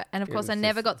into it. And of course, I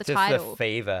never got the title. Just the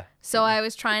fever. So I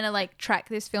was trying to like track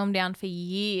this film down for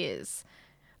years.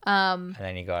 And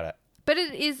then you got it. But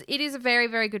it is a very,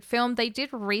 very good film. They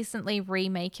did recently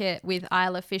remake it with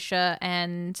Isla Fisher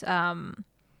and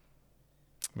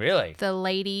Really? the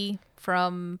lady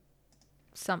from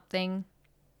something.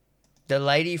 The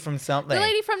lady from something. The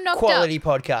lady from Knocked Quality Up.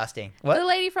 podcasting. What? The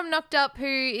lady from Knocked Up who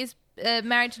is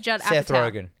married to Judd Seth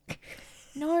Apatow. Rogen.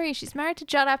 No, she's married to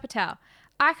Judd Apatow.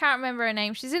 I can't remember her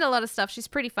name. She's in a lot of stuff. She's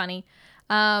pretty funny.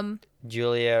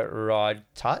 Julia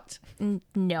Rod-Tutt.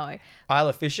 No.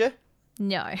 Isla Fisher.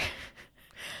 No.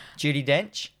 Judi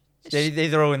Dench.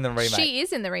 These are all in the remake. She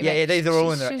is in the remake. Yeah, these are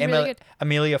all in the She's remake. really good.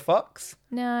 Amelia Fox.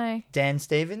 No. Dan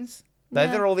Stevens.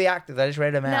 Those No. are all the actors. I just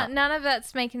read them out. None of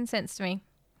that's making sense to me.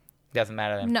 Doesn't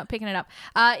matter then. I'm not picking it up.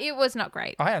 It was not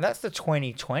great. Oh, yeah, that's the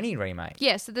 2020 remake.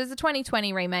 Yeah, so there's a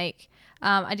 2020 remake.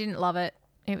 I didn't love it.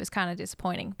 It was kind of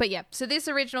disappointing. But yeah, so this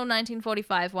original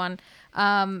 1945 one,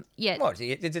 yeah. What?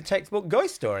 It's a textbook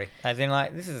ghost story. As in,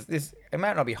 like, this. It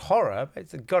might not be horror, but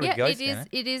it's got a Yeah, ghost it is. in it.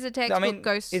 It is a textbook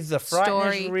ghost is The story.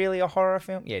 Frighteners really a horror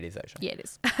film? Yeah, it is actually. Yeah, it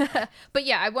is. But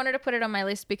yeah, I wanted to put it on my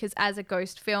list because as a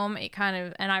ghost film, it kind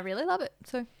of, and I really love it.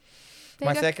 So there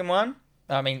My you go. second one.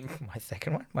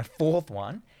 My fourth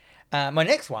one. My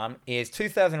next one is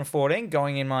 2014,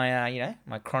 going in my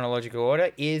my chronological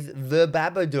order, is The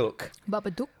Babadook.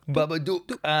 Babadook.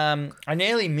 Babadook. I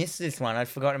nearly missed this one. I'd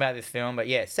forgotten about this film, but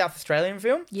yeah, South Australian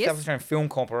film. Yes. South Australian Film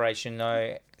Corporation,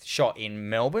 though, shot in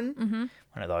Melbourne. Mm-hmm.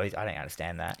 One of those. I don't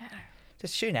understand that.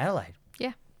 Just shoot in Adelaide.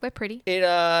 Yeah, we're pretty. It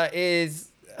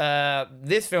is.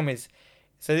 This film is.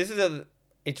 So this is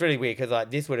it's really weird because like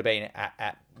this would have been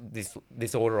at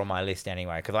this order on my list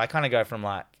anyway. Because I kind of go from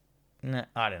like, no,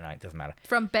 I don't know. It doesn't matter.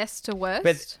 From best to worst?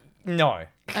 But no.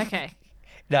 Okay.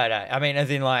 No. I mean,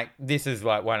 as in like this is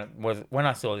like when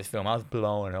I saw this film, I was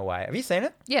blown away. Have you seen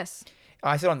it? Yes.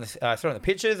 I saw it on the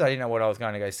pictures. I didn't know what I was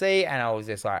going to go see, and I was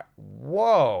just like,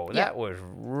 "Whoa, that was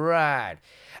rad."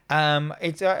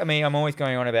 It's. I mean, I'm always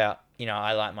going on about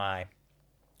I like my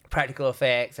practical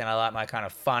effects and I like my kind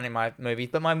of fun in my movies,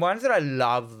 but my ones that I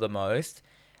love the most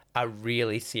are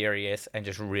really serious and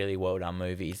just really well done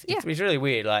movies. Yeah. It's really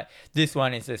weird. Like this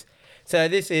one is just. So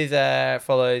this is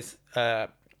follows a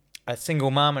single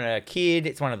mum and a kid.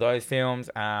 It's one of those films.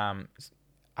 I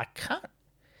can't.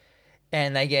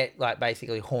 And they get like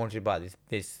basically haunted by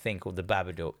this thing called the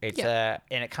Babadook. It's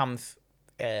and it comes.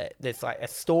 There's like a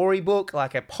storybook,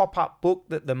 like a pop-up book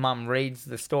that the mum reads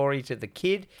the story to the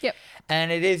kid. Yep.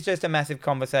 And it is just a massive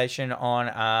conversation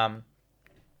on,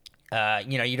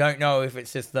 you don't know if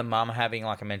it's just the mum having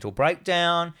like a mental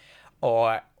breakdown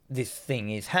or this thing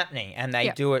is happening. And they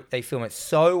do it. They film it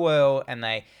so well, and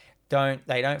they don't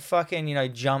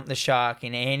fucking jump the shark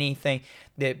in anything.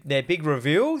 Their big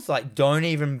reveals don't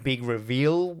even big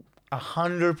reveal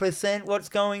 100% what's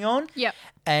going on. Yep.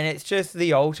 And it's just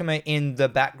the ultimate in the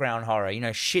background horror.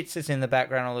 Shit's just in the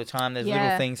background all the time. There's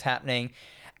little things happening.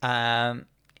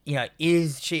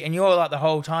 Is she, and you're like the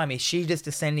whole time, is she just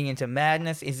descending into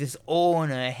madness? Is this all in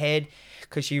her head?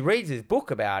 Because she reads this book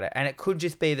about it, and it could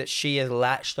just be that she has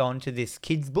latched onto this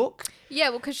kid's book. Yeah,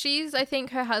 well, because I think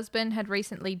her husband had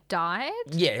recently died.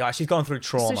 Yeah, like she's gone through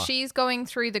trauma. So she's going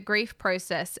through the grief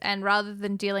process, and rather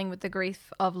than dealing with the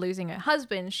grief of losing her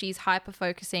husband, she's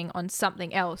hyper-focusing on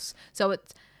something else. So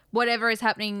it's whatever is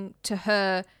happening to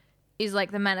her is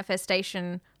like the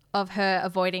manifestation of her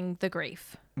avoiding the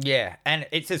grief. Yeah, and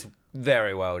it's just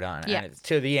very well done. Yeah. And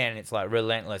to the end, it's like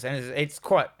relentless. And it's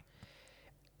quite...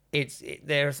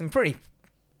 there are some pretty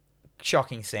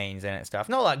shocking scenes in it stuff.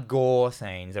 Not like gore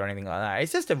scenes or anything like that.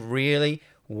 It's just a really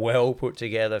well put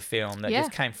together film that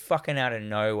just came fucking out of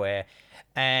nowhere.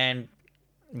 And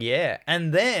yeah.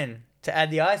 And then to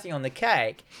add the icing on the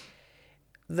cake,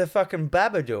 the fucking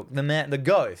Babadook, the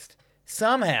ghost,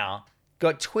 somehow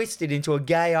got twisted into a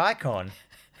gay icon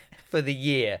for the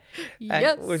year. And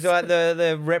Yes. it was like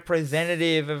the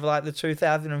representative of like the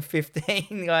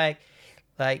 2015 like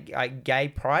Gay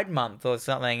Pride Month or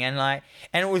something, and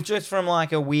it was just from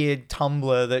like a weird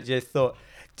Tumblr that just thought,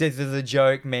 just as a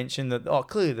joke, mentioned that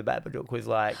clearly the Babadook was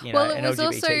like It was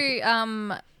LGBT.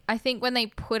 also I think when they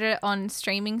put it on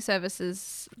streaming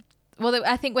services. Well,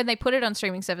 I think when they put it on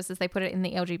streaming services, they put it in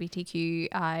the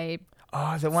LGBTQI.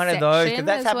 Oh, is it one of those? Because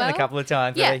that's as happened well? a couple of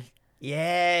times. Yeah.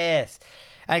 Yes.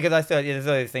 And because I thought there's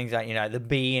all these things like the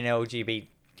B in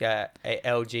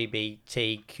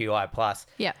LGBTQI plus.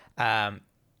 Yeah.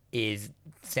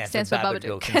 Stands for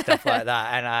Babadook and stuff like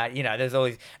that. And there's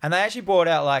always, and they actually brought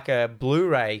out like a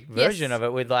Blu-ray version of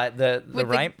it with like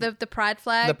the pride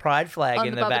flag. the pride flag on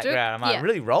in the the Babadook. background. I'm like Yeah.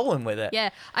 really rolling with it. Yeah,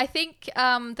 I think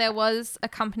there was a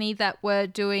company that were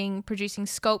producing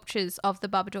sculptures of the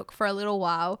Babadook for a little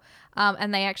while,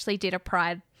 and they actually did a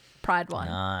pride Pride one.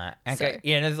 Nah. Okay. So-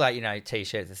 Yeah, and there's like,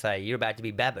 T-shirts that say, you're about to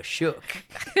be Baba Shook.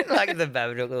 Like the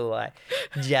Babadook all like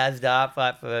jazzed up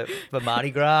like for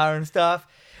Mardi Gras and stuff.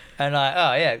 And like,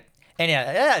 oh yeah. Anyhow,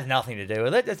 that has nothing to do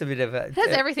with it. Just a bit of a... It has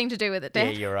everything to do with it, Yeah,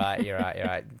 Dan. you're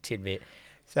right. Tidbit.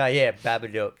 So yeah,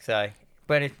 Babadook. So,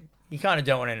 but you kind of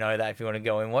don't want to know that if you want to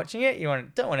go in watching it.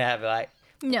 Don't want to have like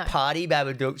No. party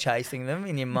Babadook chasing them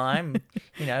in your mind,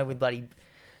 with bloody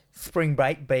spring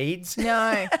break beads.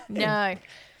 No.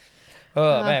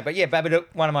 Oh man, but yeah, Babadook,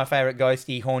 one of my favorite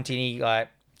ghosty, haunting like.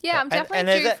 Yeah, I'm and definitely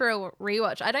there's due that- for a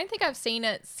rewatch. I don't think I've seen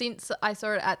it since I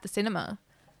saw it at the cinema.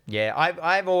 Yeah,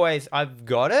 I've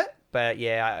got it, but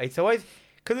yeah, it's always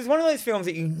because it's one of those films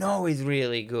that is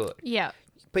really good, Yeah.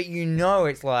 but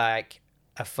it's like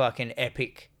a fucking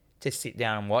epic to sit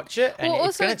down and watch it, and Well,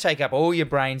 it's also- going to take up all your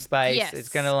brain space. Yes. It's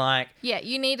going to like Yeah,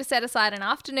 you need to set aside an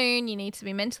afternoon. You need to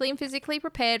be mentally and physically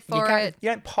prepared you for can't, it. you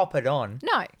don't pop it on.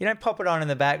 No. You don't pop it on in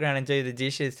the background and do the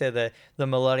dishes to the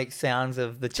melodic sounds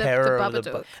of the terror of the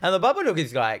Babadook. and the Babadook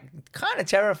is like kind of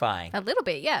terrifying. A little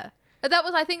bit, yeah. But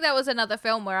I think that was another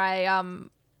film where I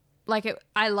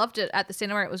I loved it at the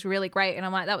cinema. It was really great, and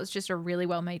I'm like, that was just a really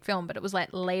well made film. But it was like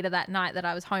later that night that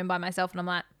I was home by myself, and I'm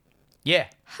like, Yeah,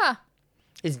 huh,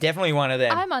 it's definitely one of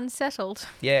them. I'm unsettled.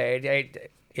 Yeah,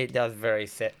 it does very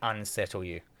unsettle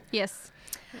you. Yes.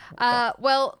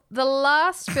 Well, the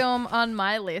last film on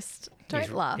my list.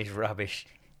 Don't laugh. It's rubbish.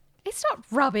 It's not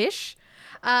rubbish.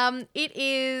 It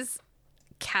is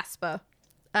Casper,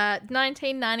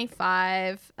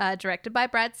 1995, directed by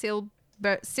Brad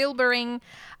Silbering.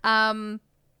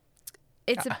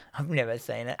 It's a, I've never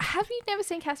seen it. have you never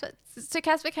seen Casper? So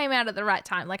Casper came out at the right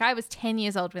time. Like I was 10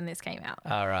 years old when this came out.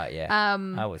 All right, yeah.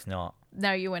 Um, I was not.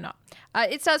 No, you were not.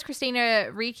 It stars Christina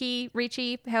Ricci,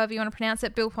 however you want to pronounce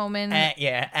it, Bill Pullman.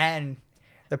 And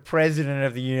the president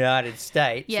of the United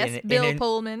States. Yes, Bill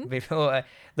Pullman. Before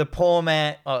the poor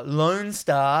man, Lone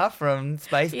Star from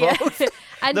Spaceballs. Yeah.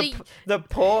 And the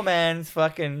poor man's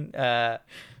fucking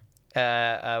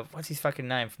what's his fucking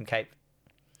name from Cape?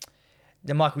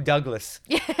 The Michael Douglas.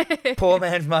 Poor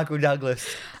man's Michael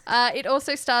Douglas. it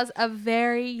also stars a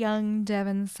very young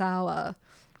Devon Sawa.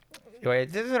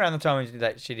 Wait, this is around the time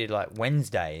that she did like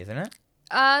Wednesday, isn't it?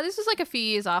 This was like a few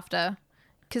years after,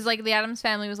 because like the Addams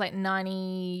Family was like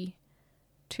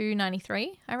 92,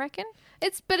 93, I reckon.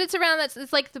 It's around that.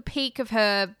 It's like the peak of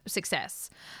her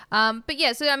success. But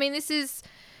yeah, so I mean, this is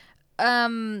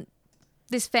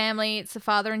this family. It's the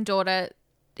father and daughter.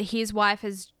 His wife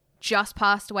has just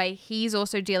passed away. He's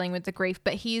also dealing with the grief,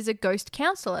 but he is a ghost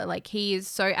counselor. Like he is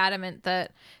so adamant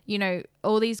that,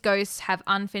 all these ghosts have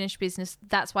unfinished business.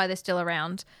 That's why they're still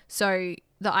around. So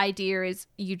the idea is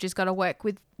you just got to work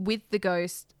with the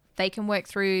ghost. They can work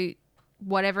through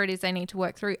whatever it is they need to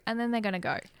work through, and then they're going to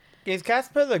go. Is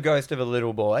Casper the ghost of a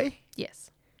little boy Yes.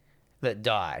 that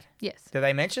died? Yes. Do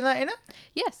they mention that in it?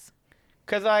 Yes.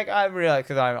 Because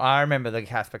I remember the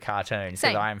Casper cartoon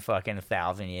Same. because I'm fucking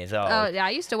 1,000 years old. Oh, yeah.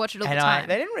 I used to watch it all and the time.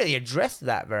 they didn't really address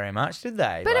that very much, did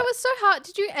they? But it was so hard.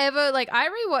 Did you ever, I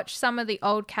rewatched some of the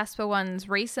old Casper ones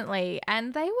recently,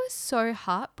 and they were so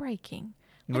heartbreaking.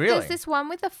 Really? There's this one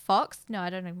with the fox. No, I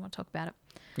don't even want to talk about it.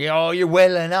 Yeah, oh, you're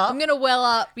welling up. I'm going to well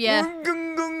up, yeah.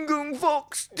 Gung, gung, gung,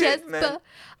 fox, dead man.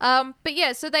 Casper. But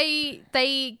yeah, so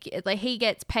he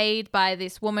gets paid by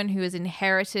this woman who has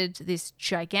inherited this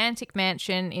gigantic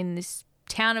mansion in this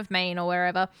town of Maine or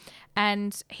wherever,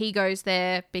 and he goes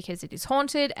there because it is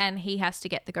haunted and he has to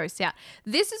get the ghosts out.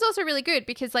 This is also really good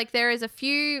because there is a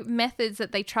few methods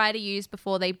that they try to use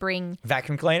before they bring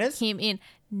Vacuum cleaners? him in.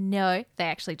 No, they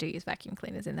actually do use vacuum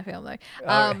cleaners in the film though.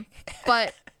 Oh.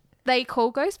 But they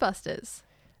call Ghostbusters.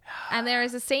 And there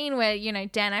is a scene where,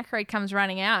 Dan Aykroyd comes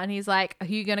running out and he's like, who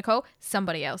are you going to call?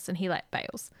 Somebody else. And he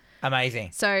bails.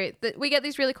 Amazing. So we get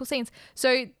these really cool scenes.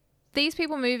 So these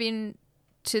people move in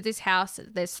to this house.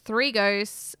 There's 3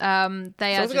 ghosts. They are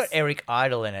It's also got Eric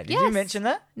Idle in it. Did you Yes. mention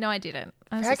that? No, I didn't.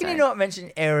 I'm How so can sorry. you not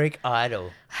mention Eric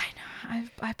Idle? I know.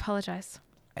 I apologize.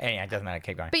 Anyway, it doesn't matter.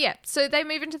 Keep going. But yeah, so they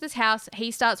move into this house.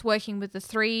 He starts working with the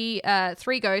three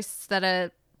ghosts that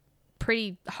are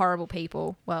pretty horrible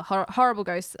people. Well, horrible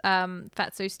ghosts.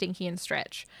 Fatso, Stinky, and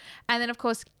Stretch. And then, of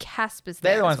course, Casper's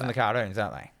there. They're the as ones well. from the cartoons,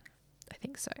 aren't they? I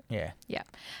think so. Yeah. Yeah.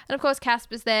 And, of course,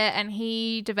 Casper's there, and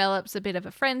he develops a bit of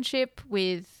a friendship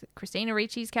with Christina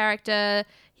Ricci's character.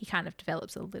 He kind of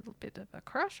develops a little bit of a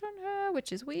crush on her,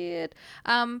 which is weird.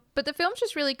 But the film's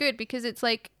just really good because it's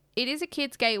it is a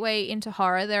kid's gateway into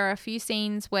horror. There are a few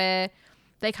scenes where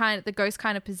the ghosts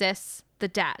kind of possess the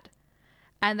dad,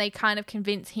 and they kind of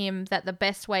convince him that the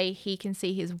best way he can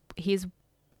see his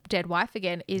dead wife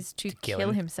again is to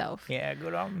kill him. himself. Yeah,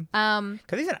 good on him.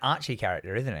 Because he's an Archie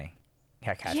character, isn't he?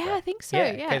 Casper. Yeah, I think so,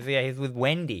 yeah. Because he's with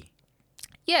Wendy.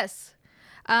 Yes.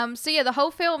 So yeah, the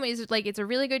whole film is like, it's a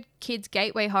really good kids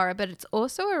gateway horror, but it's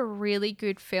also a really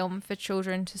good film for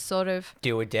children to sort of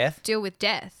Deal with death.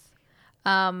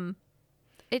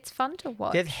 It's fun to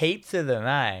watch. There's heaps of them,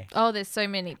 eh? Oh, there's so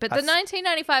many. But the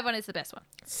 1995 one is the best one.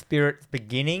 Spirit's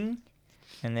Beginning.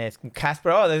 And there's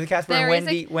Casper. Oh, there's a Casper There and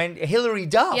is Wendy. Hilary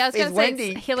Duff Yeah, I was is going to say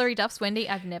Wendy. it's Hilary Duff's Wendy.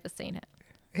 I've never seen it.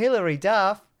 Hilary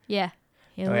Duff. Yeah.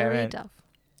 Hilary man. Duff.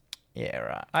 Yeah,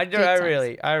 right. I times.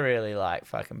 really like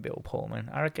fucking Bill Pullman.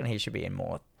 I reckon he should be in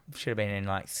more. Should have been in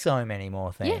like so many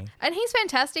more things. Yeah. And he's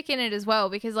fantastic in it as well,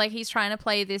 because like he's trying to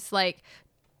play this like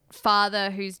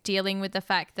father who's dealing with the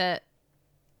fact that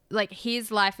like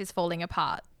his life is falling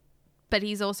apart, but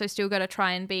he's also still got to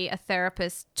try and be a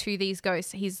therapist to these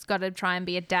ghosts. He's got to try and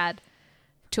be a dad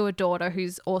to a daughter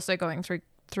who's also going through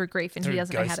grief, and he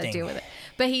doesn't know how to deal with it.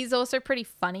 But he's also pretty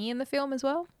funny in the film as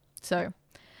well. So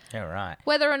Yeah, right.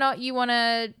 whether or not you want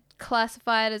to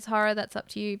classify it as horror, that's up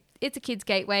to you. It's a kid's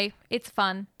gateway. It's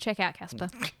fun. Check out Casper.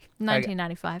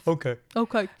 1995. Okay.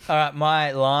 Okay. All right,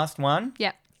 my last one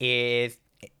Yep. is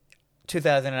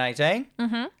 2018.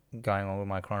 Mm-hmm. Going on with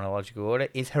my chronological order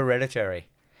is Hereditary.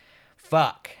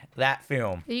 Fuck that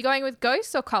film. Are you going with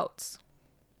ghosts or cults?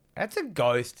 That's a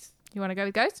ghost. You want to go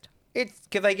with ghost? It's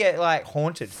because they get like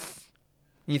haunted.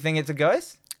 You think it's a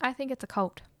ghost? I think it's a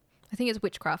cult. I think it's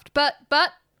witchcraft. But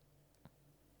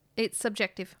it's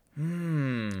subjective.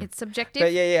 It's subjective.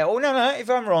 But yeah. Oh no. If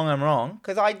I'm wrong, I'm wrong.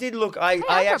 Because I did look. I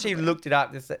actually probably. looked it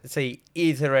up to see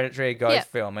is Hereditary a ghost Yeah.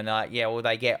 film, and like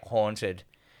they get haunted.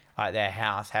 Like their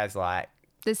house has like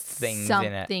There's things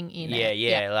something in it. in it.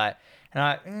 Yeah. Like,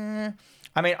 and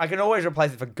I mean, I can always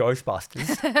replace it for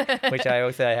Ghostbusters, which I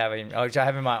also have in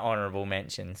my honourable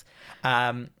mentions.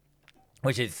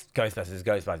 Which is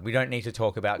Ghostbusters. We don't need to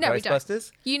talk about No, we don't.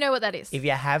 Ghostbusters. You know what that is. If you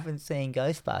haven't seen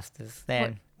Ghostbusters,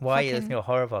 then why are you listening to a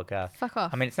horror podcast? Fuck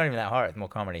off. I mean, it's not even that horror. It's more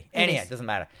comedy. It Anyhow, is. it doesnn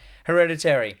matter.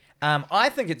 Hereditary. I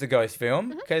think it's a ghost film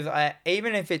Mm-hmm. because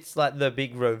even if it's like the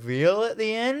big reveal at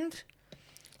the end,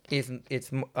 it's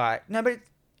no, but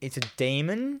it's a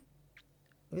demon.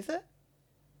 Is it?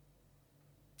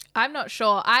 I'm not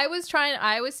sure. I was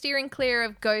steering clear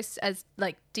of ghosts as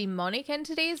like demonic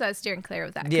entities. I was steering clear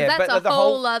of that. 'Cause Yeah, that's but a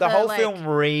whole other, the whole like, film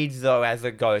reads though as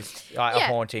a ghost, like a Yeah.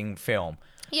 haunting film,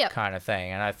 Yep. kind of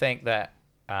thing. And I think that,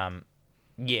 I'm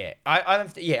going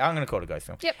to call it a ghost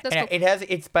film. Yep, that's And cool.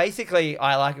 it's basically,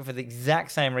 I like it for the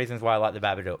exact same reasons why I like the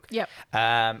Babadook. Yep.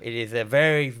 It is a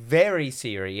very, very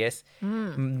serious,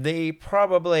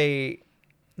 probably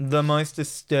the most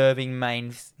disturbing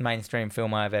mainstream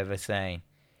film I've ever seen.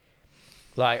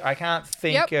 Like, I can't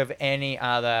think of any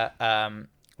other,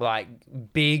 like,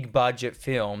 big budget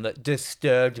film that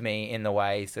disturbed me in the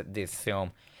ways that this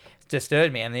film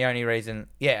disturbed me. And the only reason,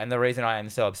 and the reason I am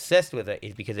so obsessed with it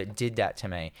is because it did that to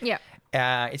me. Yeah.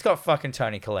 It's got fucking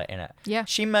Toni Collette in it. Yeah.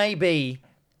 She may be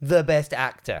the best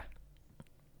actor.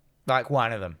 Like,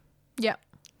 one of them. Yep.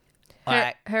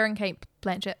 Like, Her and Kate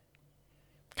Blanchett.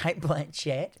 Kate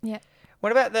Blanchett. Yeah.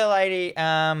 What about the lady,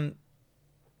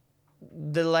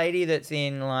 that's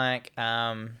in, like,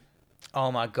 oh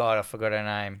my God, I forgot her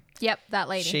name. Yep, that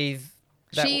lady.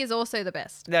 She is also the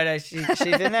best. No, she's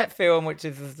in that film which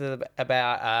is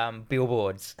about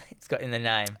billboards. It's got in the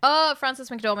name. Oh, Frances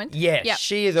McDormand. Yes, Yep.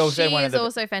 she is also She one of is the.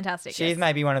 also fantastic. She's yes.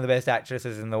 maybe one of the best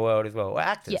actresses in the world as well. Or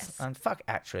actors. Yes. Fuck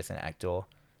actress and actor.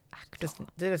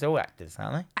 They're just all actors,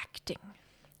 aren't they?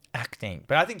 Acting.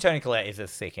 But I think Toni Collette is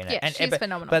just sick in it. Yeah, she's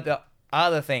phenomenal. But the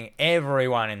other thing,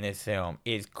 everyone in this film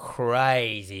is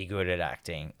crazy good at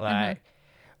acting. Like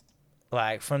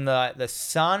from the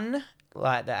son,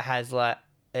 like that has like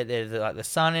there's like the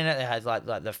son in it that has like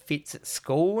the fits at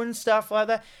school and stuff like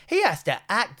that. He has to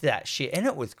act that shit, and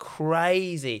it was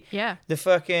crazy. Yeah. The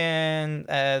fucking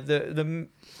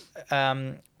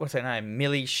what's her name?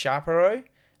 Millie Shapiro,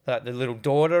 like the little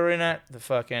daughter in it. The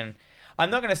fucking I'm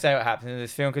not going to say what happens in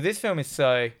this film because this film is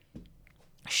so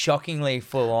shockingly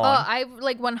full on. Oh, I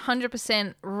like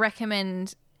 100%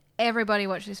 recommend everybody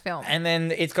watch this film. And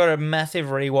then it's got a massive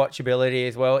rewatchability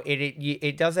as well.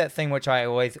 It does that thing which I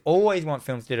always want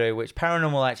films to do, which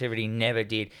Paranormal Activity never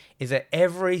did, is that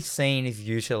every scene is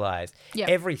utilized. Yep.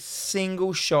 Every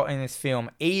single shot in this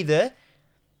film either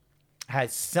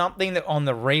has something that on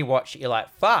the rewatch you're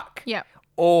like, fuck. Yeah.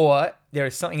 Or there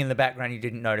is something in the background you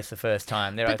didn't notice the first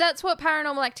time. But that's what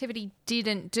Paranormal Activity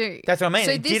didn't do. That's what I mean.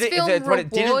 So That's what it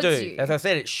didn't do. As I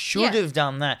said, it should have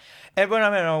done that. And when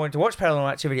I went to watch Paranormal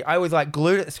Activity, I was like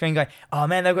glued at the screen going, oh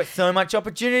man, they've got so much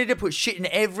opportunity to put shit in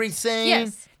every scene.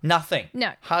 Yes. Nothing.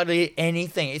 No. Hardly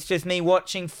anything. It's just me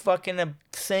watching fucking a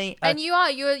scene. And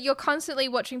you're constantly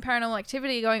watching Paranormal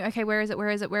Activity going, okay, where is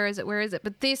it?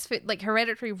 But this, like,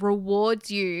 Hereditary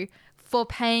rewards you for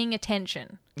paying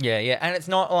attention. Yeah. And it's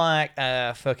not like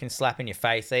a fucking slap in your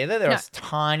face either. There are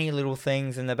tiny little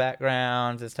things in the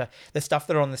background. There's stuff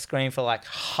that are on the screen for like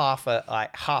half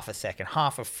a second,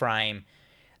 half a frame.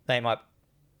 They might,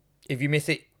 if you miss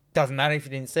it, doesn't matter if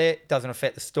you didn't see it. Doesn't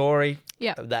affect the story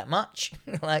that much.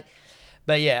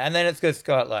 But yeah, and then it's just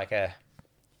got like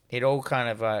it all kind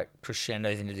of like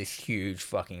crescendos into this huge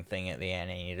fucking thing at the end,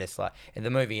 and you're just like, and the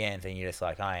movie ends, and you're just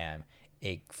like, I am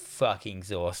fucking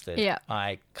exhausted. Yeah.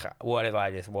 What have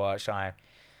I just watched? Like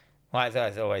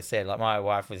I always said, like my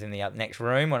wife was in the next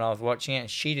room when I was watching it, and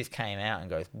she just came out and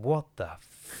goes, "What the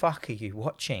fuck are you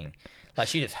watching?" Like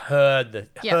she just heard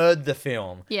the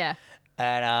film. Yeah.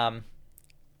 And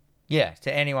yeah,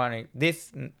 to anyone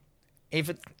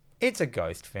if it's a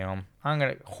ghost film,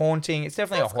 haunting. It's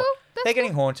definitely That's cool. They're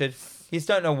getting haunted. You just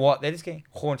don't know what. They're just getting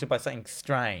haunted by something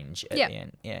strange at the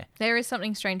end. Yeah. There is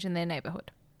something strange in their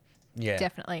neighborhood. Yeah.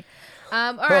 Definitely.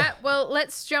 All right. Well,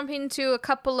 let's jump into a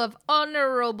couple of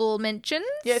honorable mentions.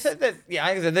 Yeah. So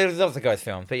there's lots of ghost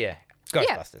films, but yeah,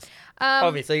 Ghostbusters. Yeah.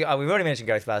 Obviously, we've already mentioned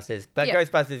Ghostbusters, but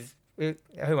Ghostbusters. Who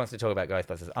wants to talk about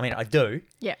Ghostbusters? I mean, I do.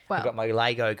 Yeah. Well, I've got my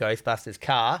Lego Ghostbusters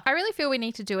car. I really feel we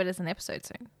need to do it as an episode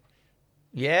soon.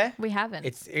 Yeah? We haven't.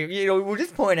 We'll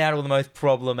just point out all the most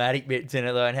problematic bits in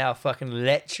it, though, and how fucking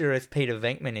lecherous Peter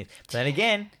Venkman is. But then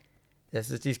again, this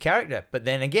is his character. But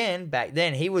then again, back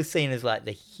then, he was seen as, like,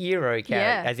 the hero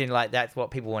character. As in, like, that's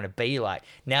what people want to be like.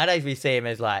 Nowadays, we see him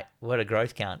as, like, what a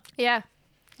gross cunt. Yeah.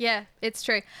 Yeah, it's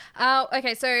true.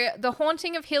 Okay, so The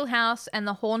Haunting of Hill House and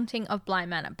The Haunting of Bly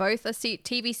Manor. Both are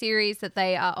TV series that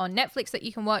they are on Netflix that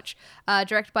you can watch,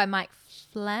 directed by Mike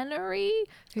Flannery.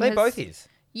 Both is.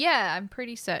 Yeah, I'm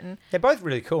pretty certain. They're both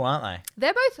really cool, aren't they?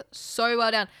 They're both so well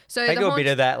done. So they do a bit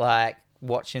of that, like,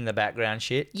 watching the background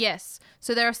shit. Yes.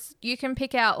 So you can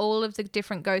pick out all of the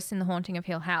different ghosts in The Haunting of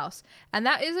Hill House. And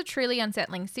that is a truly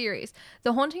unsettling series.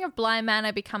 The Haunting of Bly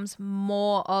Manor becomes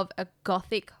more of a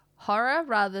gothic horror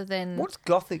rather than... What's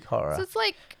gothic horror? So it's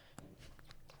like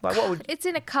what would... It's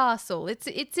in a castle. It's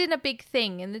in a big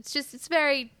thing, and it's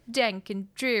very dank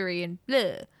and dreary and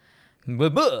bleh.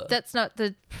 Blah. That's not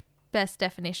the best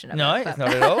definition of it. No, it's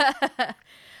not at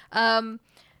all.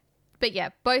 But yeah,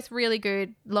 both really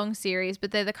good, long series, but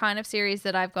they're the kind of series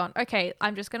that I've gone, okay,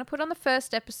 I'm just going to put on the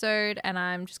first episode and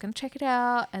I'm just going to check it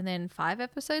out. And then 5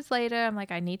 episodes later, I'm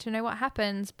like, I need to know what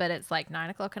happens, but it's like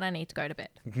 9 o'clock and I need to go to bed.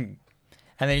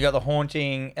 And then you got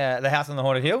the House on the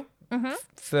Haunted Hill,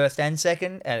 first and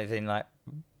second, and it's in like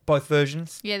both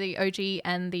versions. Yeah, the OG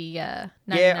and the 99.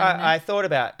 Yeah, I thought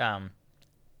about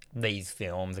these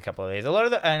films, a couple of these, a lot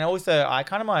of and also I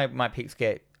kind of my picks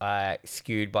get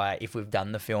skewed by if we've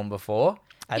done the film before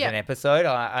as an episode.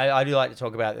 I do like to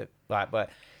talk about it, like,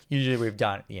 but usually we've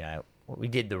done, we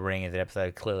did The Ring as an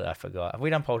episode. Clearly, I forgot. Have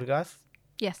we done Poltergeist?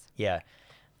 Yes. Yeah,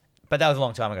 but that was a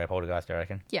long time ago. Poltergeist, I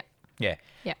reckon. Yeah. Yeah.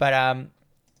 But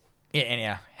yeah,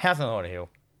 anyhow, House on the Haunted Hill,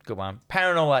 good one.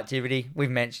 Paranormal Activity, we've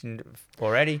mentioned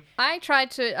already. I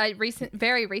tried to,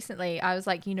 very recently, I was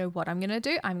like, you know what I'm going to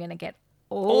do? I'm going to get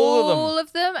all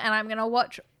of them, and I'm going to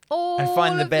watch all of them. And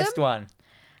find the best one.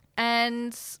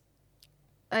 And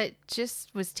it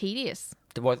just was tedious.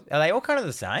 Are they all kind of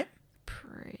the same?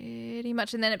 Pretty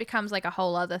much, and then it becomes like a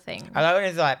whole other thing. I love when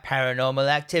it's like Paranormal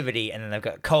Activity, and then they've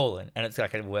got colon, and it's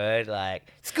like a word like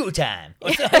school time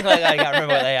or something like that. I can't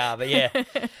remember what they are, but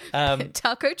yeah.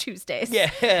 Taco Tuesdays.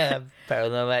 Yeah,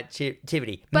 Paranormal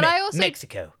Activity. But I also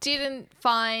Mexico didn't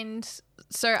find...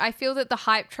 So I feel that the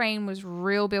hype train was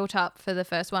real built up for the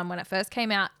first one when it first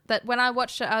came out. That when I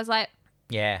watched it, I was like...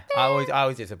 Yeah, I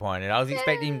was disappointed. I was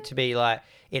expecting to be like...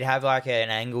 It'd have like an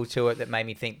angle to it that made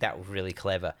me think that was really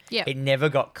clever. Yeah. It never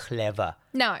got clever.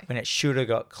 No. When it should have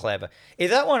got clever.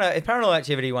 Is Paranormal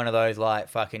Activity one of those like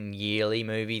fucking yearly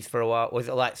movies for a while? Was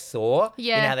it like Saw?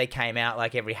 Yeah. You know how they came out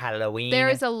like every Halloween? There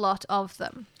is a lot of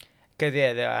them. Because,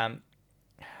 yeah,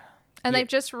 and they've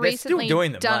just recently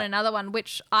doing them, done another one,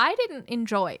 which I didn't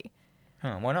enjoy.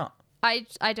 Huh, why not?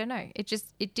 I don't know.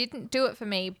 It didn't do it for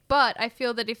me. But I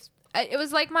feel that if... It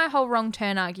was like my whole wrong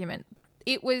turn argument.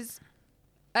 It was...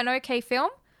 an okay film.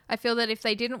 I feel that if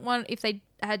they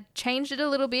had changed it a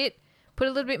little bit, put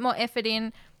a little bit more effort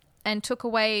in, and took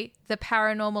away the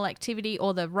Paranormal Activity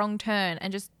or the Wrong Turn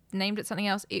and just named it something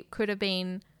else, it could have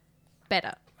been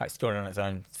better. Like stood on its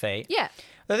own feet. Yeah.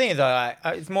 The thing is,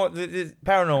 it's more the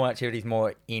Paranormal Activity is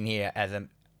more in here as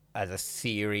as a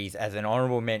series, as an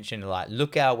honorable mention, like,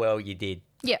 look how well you did.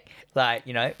 Yeah. Like,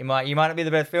 you might not be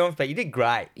the best films, but you did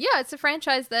great. Yeah, it's a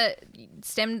franchise that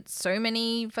stemmed so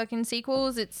many fucking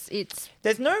sequels. It's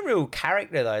There's no real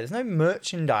character, though. There's no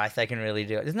merchandise they can really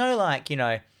do. There's no, like,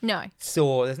 no.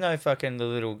 Saw. There's no fucking the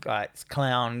little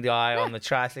clown guy on the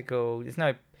tricycle. There's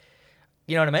no,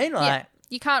 you know what I mean? Like, Yeah.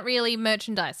 You can't really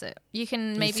merchandise it. You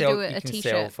can maybe do a you can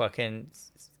t-shirt. sell fucking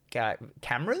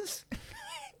cameras,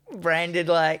 branded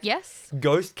like Yes.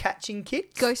 ghost catching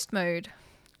kits. Ghost mode.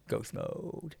 Ghost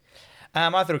mode.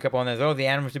 I threw a couple on there as well. The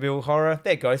Amityville Horror.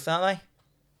 They're ghosts, aren't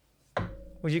they?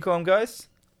 Would you call them ghosts?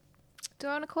 Do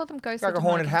I want to call them ghosts? Like or a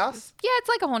haunted demonic house? Yeah, it's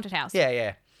like a haunted house.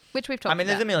 Yeah. Which we've talked I mean,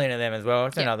 there's about. a million of them as well.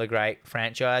 It's Yeah. another great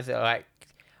franchise that like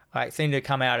seemed to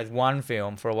come out as one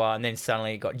film for a while and then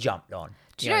suddenly got jumped on.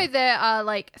 Do you know there are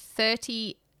like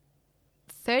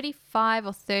 35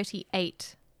 or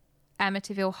 38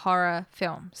 Amityville Horror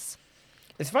films?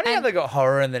 It's funny how they got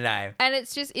horror in the name. And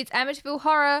it's Amityville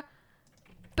Horror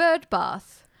Bird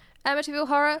Bath, Amityville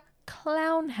Horror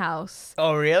Clown House.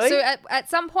 Oh, really? So at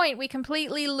some point we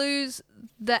completely lose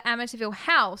the Amityville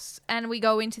house and we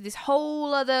go into this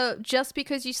whole other, just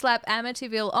because you slap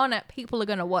Amityville on it, people are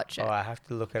going to watch it. Oh, I have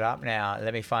to look it up now.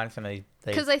 Let me find some of these.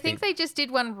 Because I think they just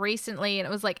did one recently and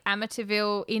it was like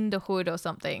Amityville in the Hood or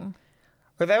something.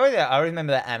 But they were there. I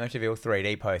remember that Amityville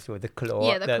 3D poster with the claw.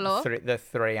 Yeah, the claw. The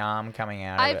three arm coming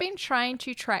out I've of it. been trying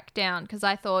to track down because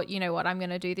I thought, you know what I'm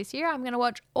going to do this year? I'm going to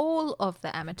watch all of the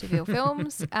Amityville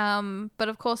films. But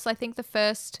of course, I think the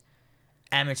first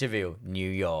Amityville, New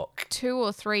York. 2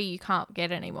 or 3 you can't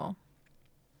get anymore.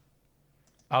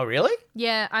 Oh, really?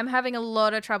 Yeah, I'm having a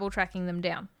lot of trouble tracking them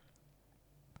down.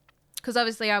 Because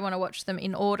obviously I want to watch them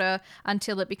in order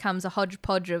until it becomes a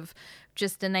hodgepodge of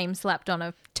just a name slapped on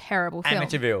a terrible film.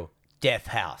 Amityville, Death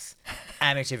House.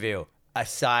 Amityville,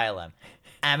 Asylum.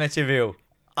 Amityville,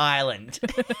 Island.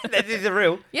 This is a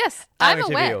real. Yes, I'm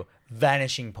aware. Amityville,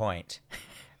 Vanishing Point.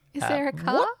 Is there a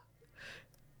car?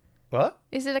 What?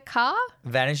 Is it a car?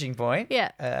 Vanishing Point? Yeah.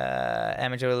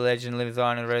 Amityville legend lives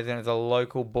on in the residence of a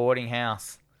local boarding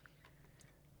house.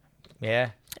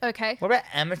 Yeah. Okay. What about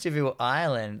Amityville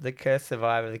Island? The cursed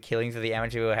survivor of the killings of the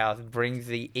Amityville house brings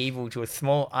the evil to a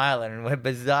small island where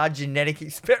bizarre genetic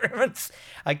experiments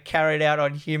are carried out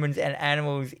on humans and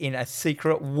animals in a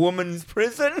secret woman's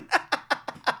prison.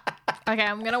 Okay,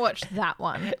 I'm going to watch that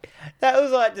one. That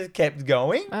was like just kept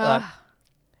going. Like,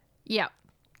 Yeah.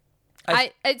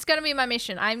 It's going to be my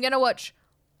mission. I'm going to watch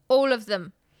all of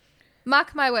them.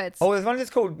 Mark my words. oh, there's one that's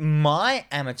called My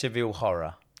Amityville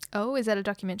Horror. Oh, is that a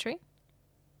documentary?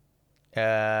 Don't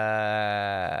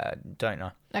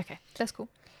know. Okay, that's cool.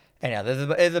 Anyhow,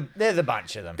 there's a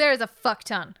bunch of them. There is a fuck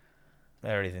ton.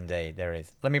 There is indeed. There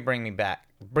is. Let me bring us back.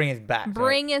 Bring us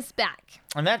back.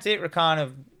 And that's it.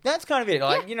 That's kind of it.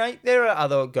 Like, there are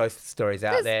other ghost stories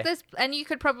out there. And you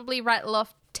could probably rattle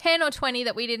off 10 or 20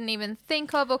 that we didn't even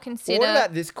think of or consider. What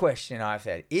about this question I've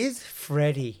said? Is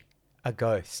Freddy a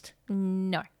ghost?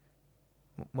 No.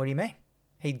 What do you mean?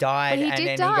 He died, But he and did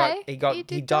then die.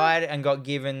 he died and got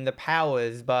given the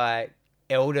powers by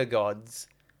elder gods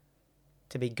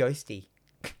to be ghosty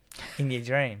in your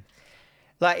dream.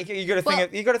 Like, you got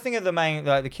to think of the main,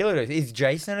 like, the killer ghost. Is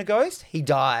Jason a ghost? He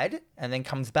died and then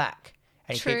comes back,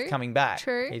 and he keeps coming back.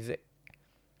 True.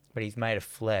 But he's made of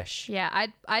flesh. Yeah,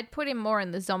 I'd put him more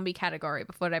in the zombie category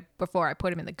before I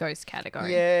put him in the ghost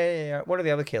category. Yeah. What are the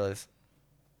other killers?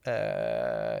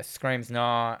 Scream's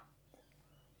not.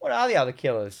 What are the other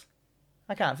killers?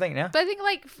 I can't think now. But I think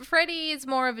like Freddy is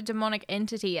more of a demonic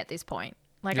entity at this point.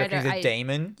 Like You reckon he's a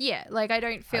demon? Yeah, like I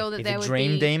don't feel that there would be. He's a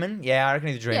dream demon? Yeah, I reckon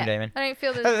he's a dream demon. I don't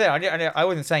feel that. As I said, I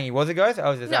wasn't saying he was a ghost. I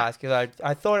was just asking because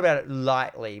I thought about it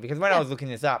lightly because when I was looking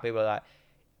this up, people were like,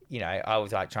 I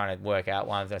was like trying to work out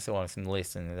ones. I saw some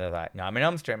lists and they're like, no, I mean,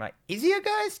 I'm straight. I'm like, is he a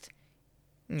ghost?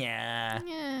 Yeah.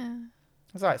 Yeah.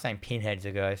 It's like saying Pinhead's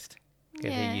a ghost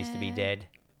because he used to be dead.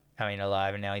 I mean,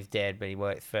 alive, and now he's dead, but he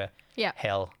works for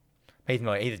hell. He's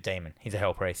a demon. He's a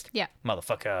hell priest. Yeah.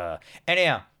 Motherfucker.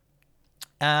 Anyhow,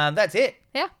 that's it.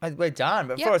 Yeah. We're done.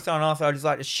 But before I sign off, I'd just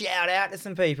like to shout out to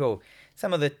some people.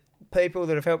 Some of the people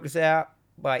that have helped us out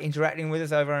by interacting with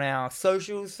us over on our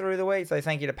socials through the week. So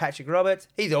thank you to Patrick Roberts.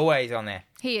 He's always on there.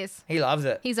 He is. He loves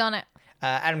it. He's on it.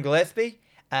 Adam Gillespie.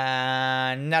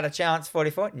 Not a Chance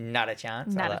 44. Not a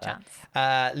Chance. Not a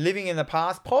chance. Living in the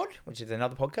Past Pod, which is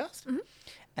another podcast. Mm-hmm.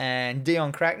 And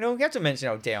Dion Cracknell. You have to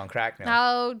mention Dion Cracknell.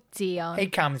 Oh, Dion. He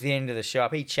comes into the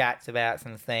shop. He chats about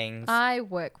some things. I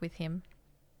work with him.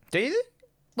 Do you?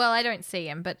 Well, I don't see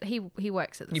him, but he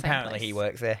works at the same Apparently place. he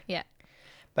works there. Yeah.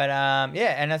 But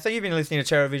yeah, and so you've been listening to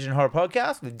Terror Vision Horror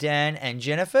Podcast with Dan and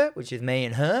Jennifer, which is me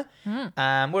and her.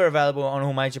 We're available on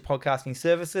all major podcasting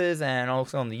services and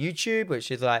also on the YouTube, which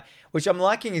I'm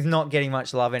liking is not getting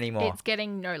much love anymore. It's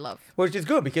getting no love. Which is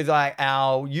good because like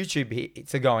our YouTube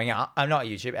hits are going up. Not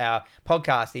YouTube, our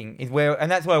podcasting is where,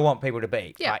 and that's where I want people to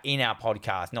be. Yeah. Like in our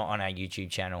podcast, not on our YouTube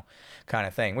channel kind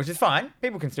of thing, which is fine.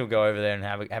 People can still go over there and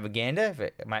have a gander. If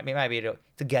it maybe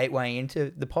it's a gateway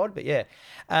into the pod, but yeah.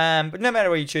 But no matter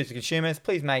where you choose to consume us,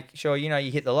 please make sure,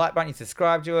 you hit the like button, you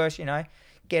subscribe to us,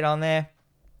 get on there.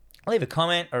 Leave a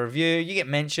comment, a review. You get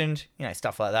mentioned,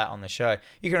 stuff like that on the show.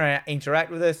 You can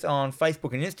interact with us on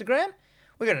Facebook and Instagram.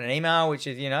 We got an email, which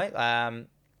is, what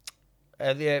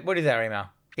is our email?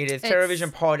 It is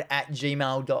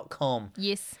terrorvisionpod@gmail.com.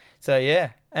 Yes. So,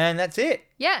 yeah. And that's it.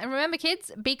 Yeah. And remember,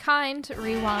 kids, be kind,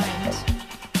 rewind.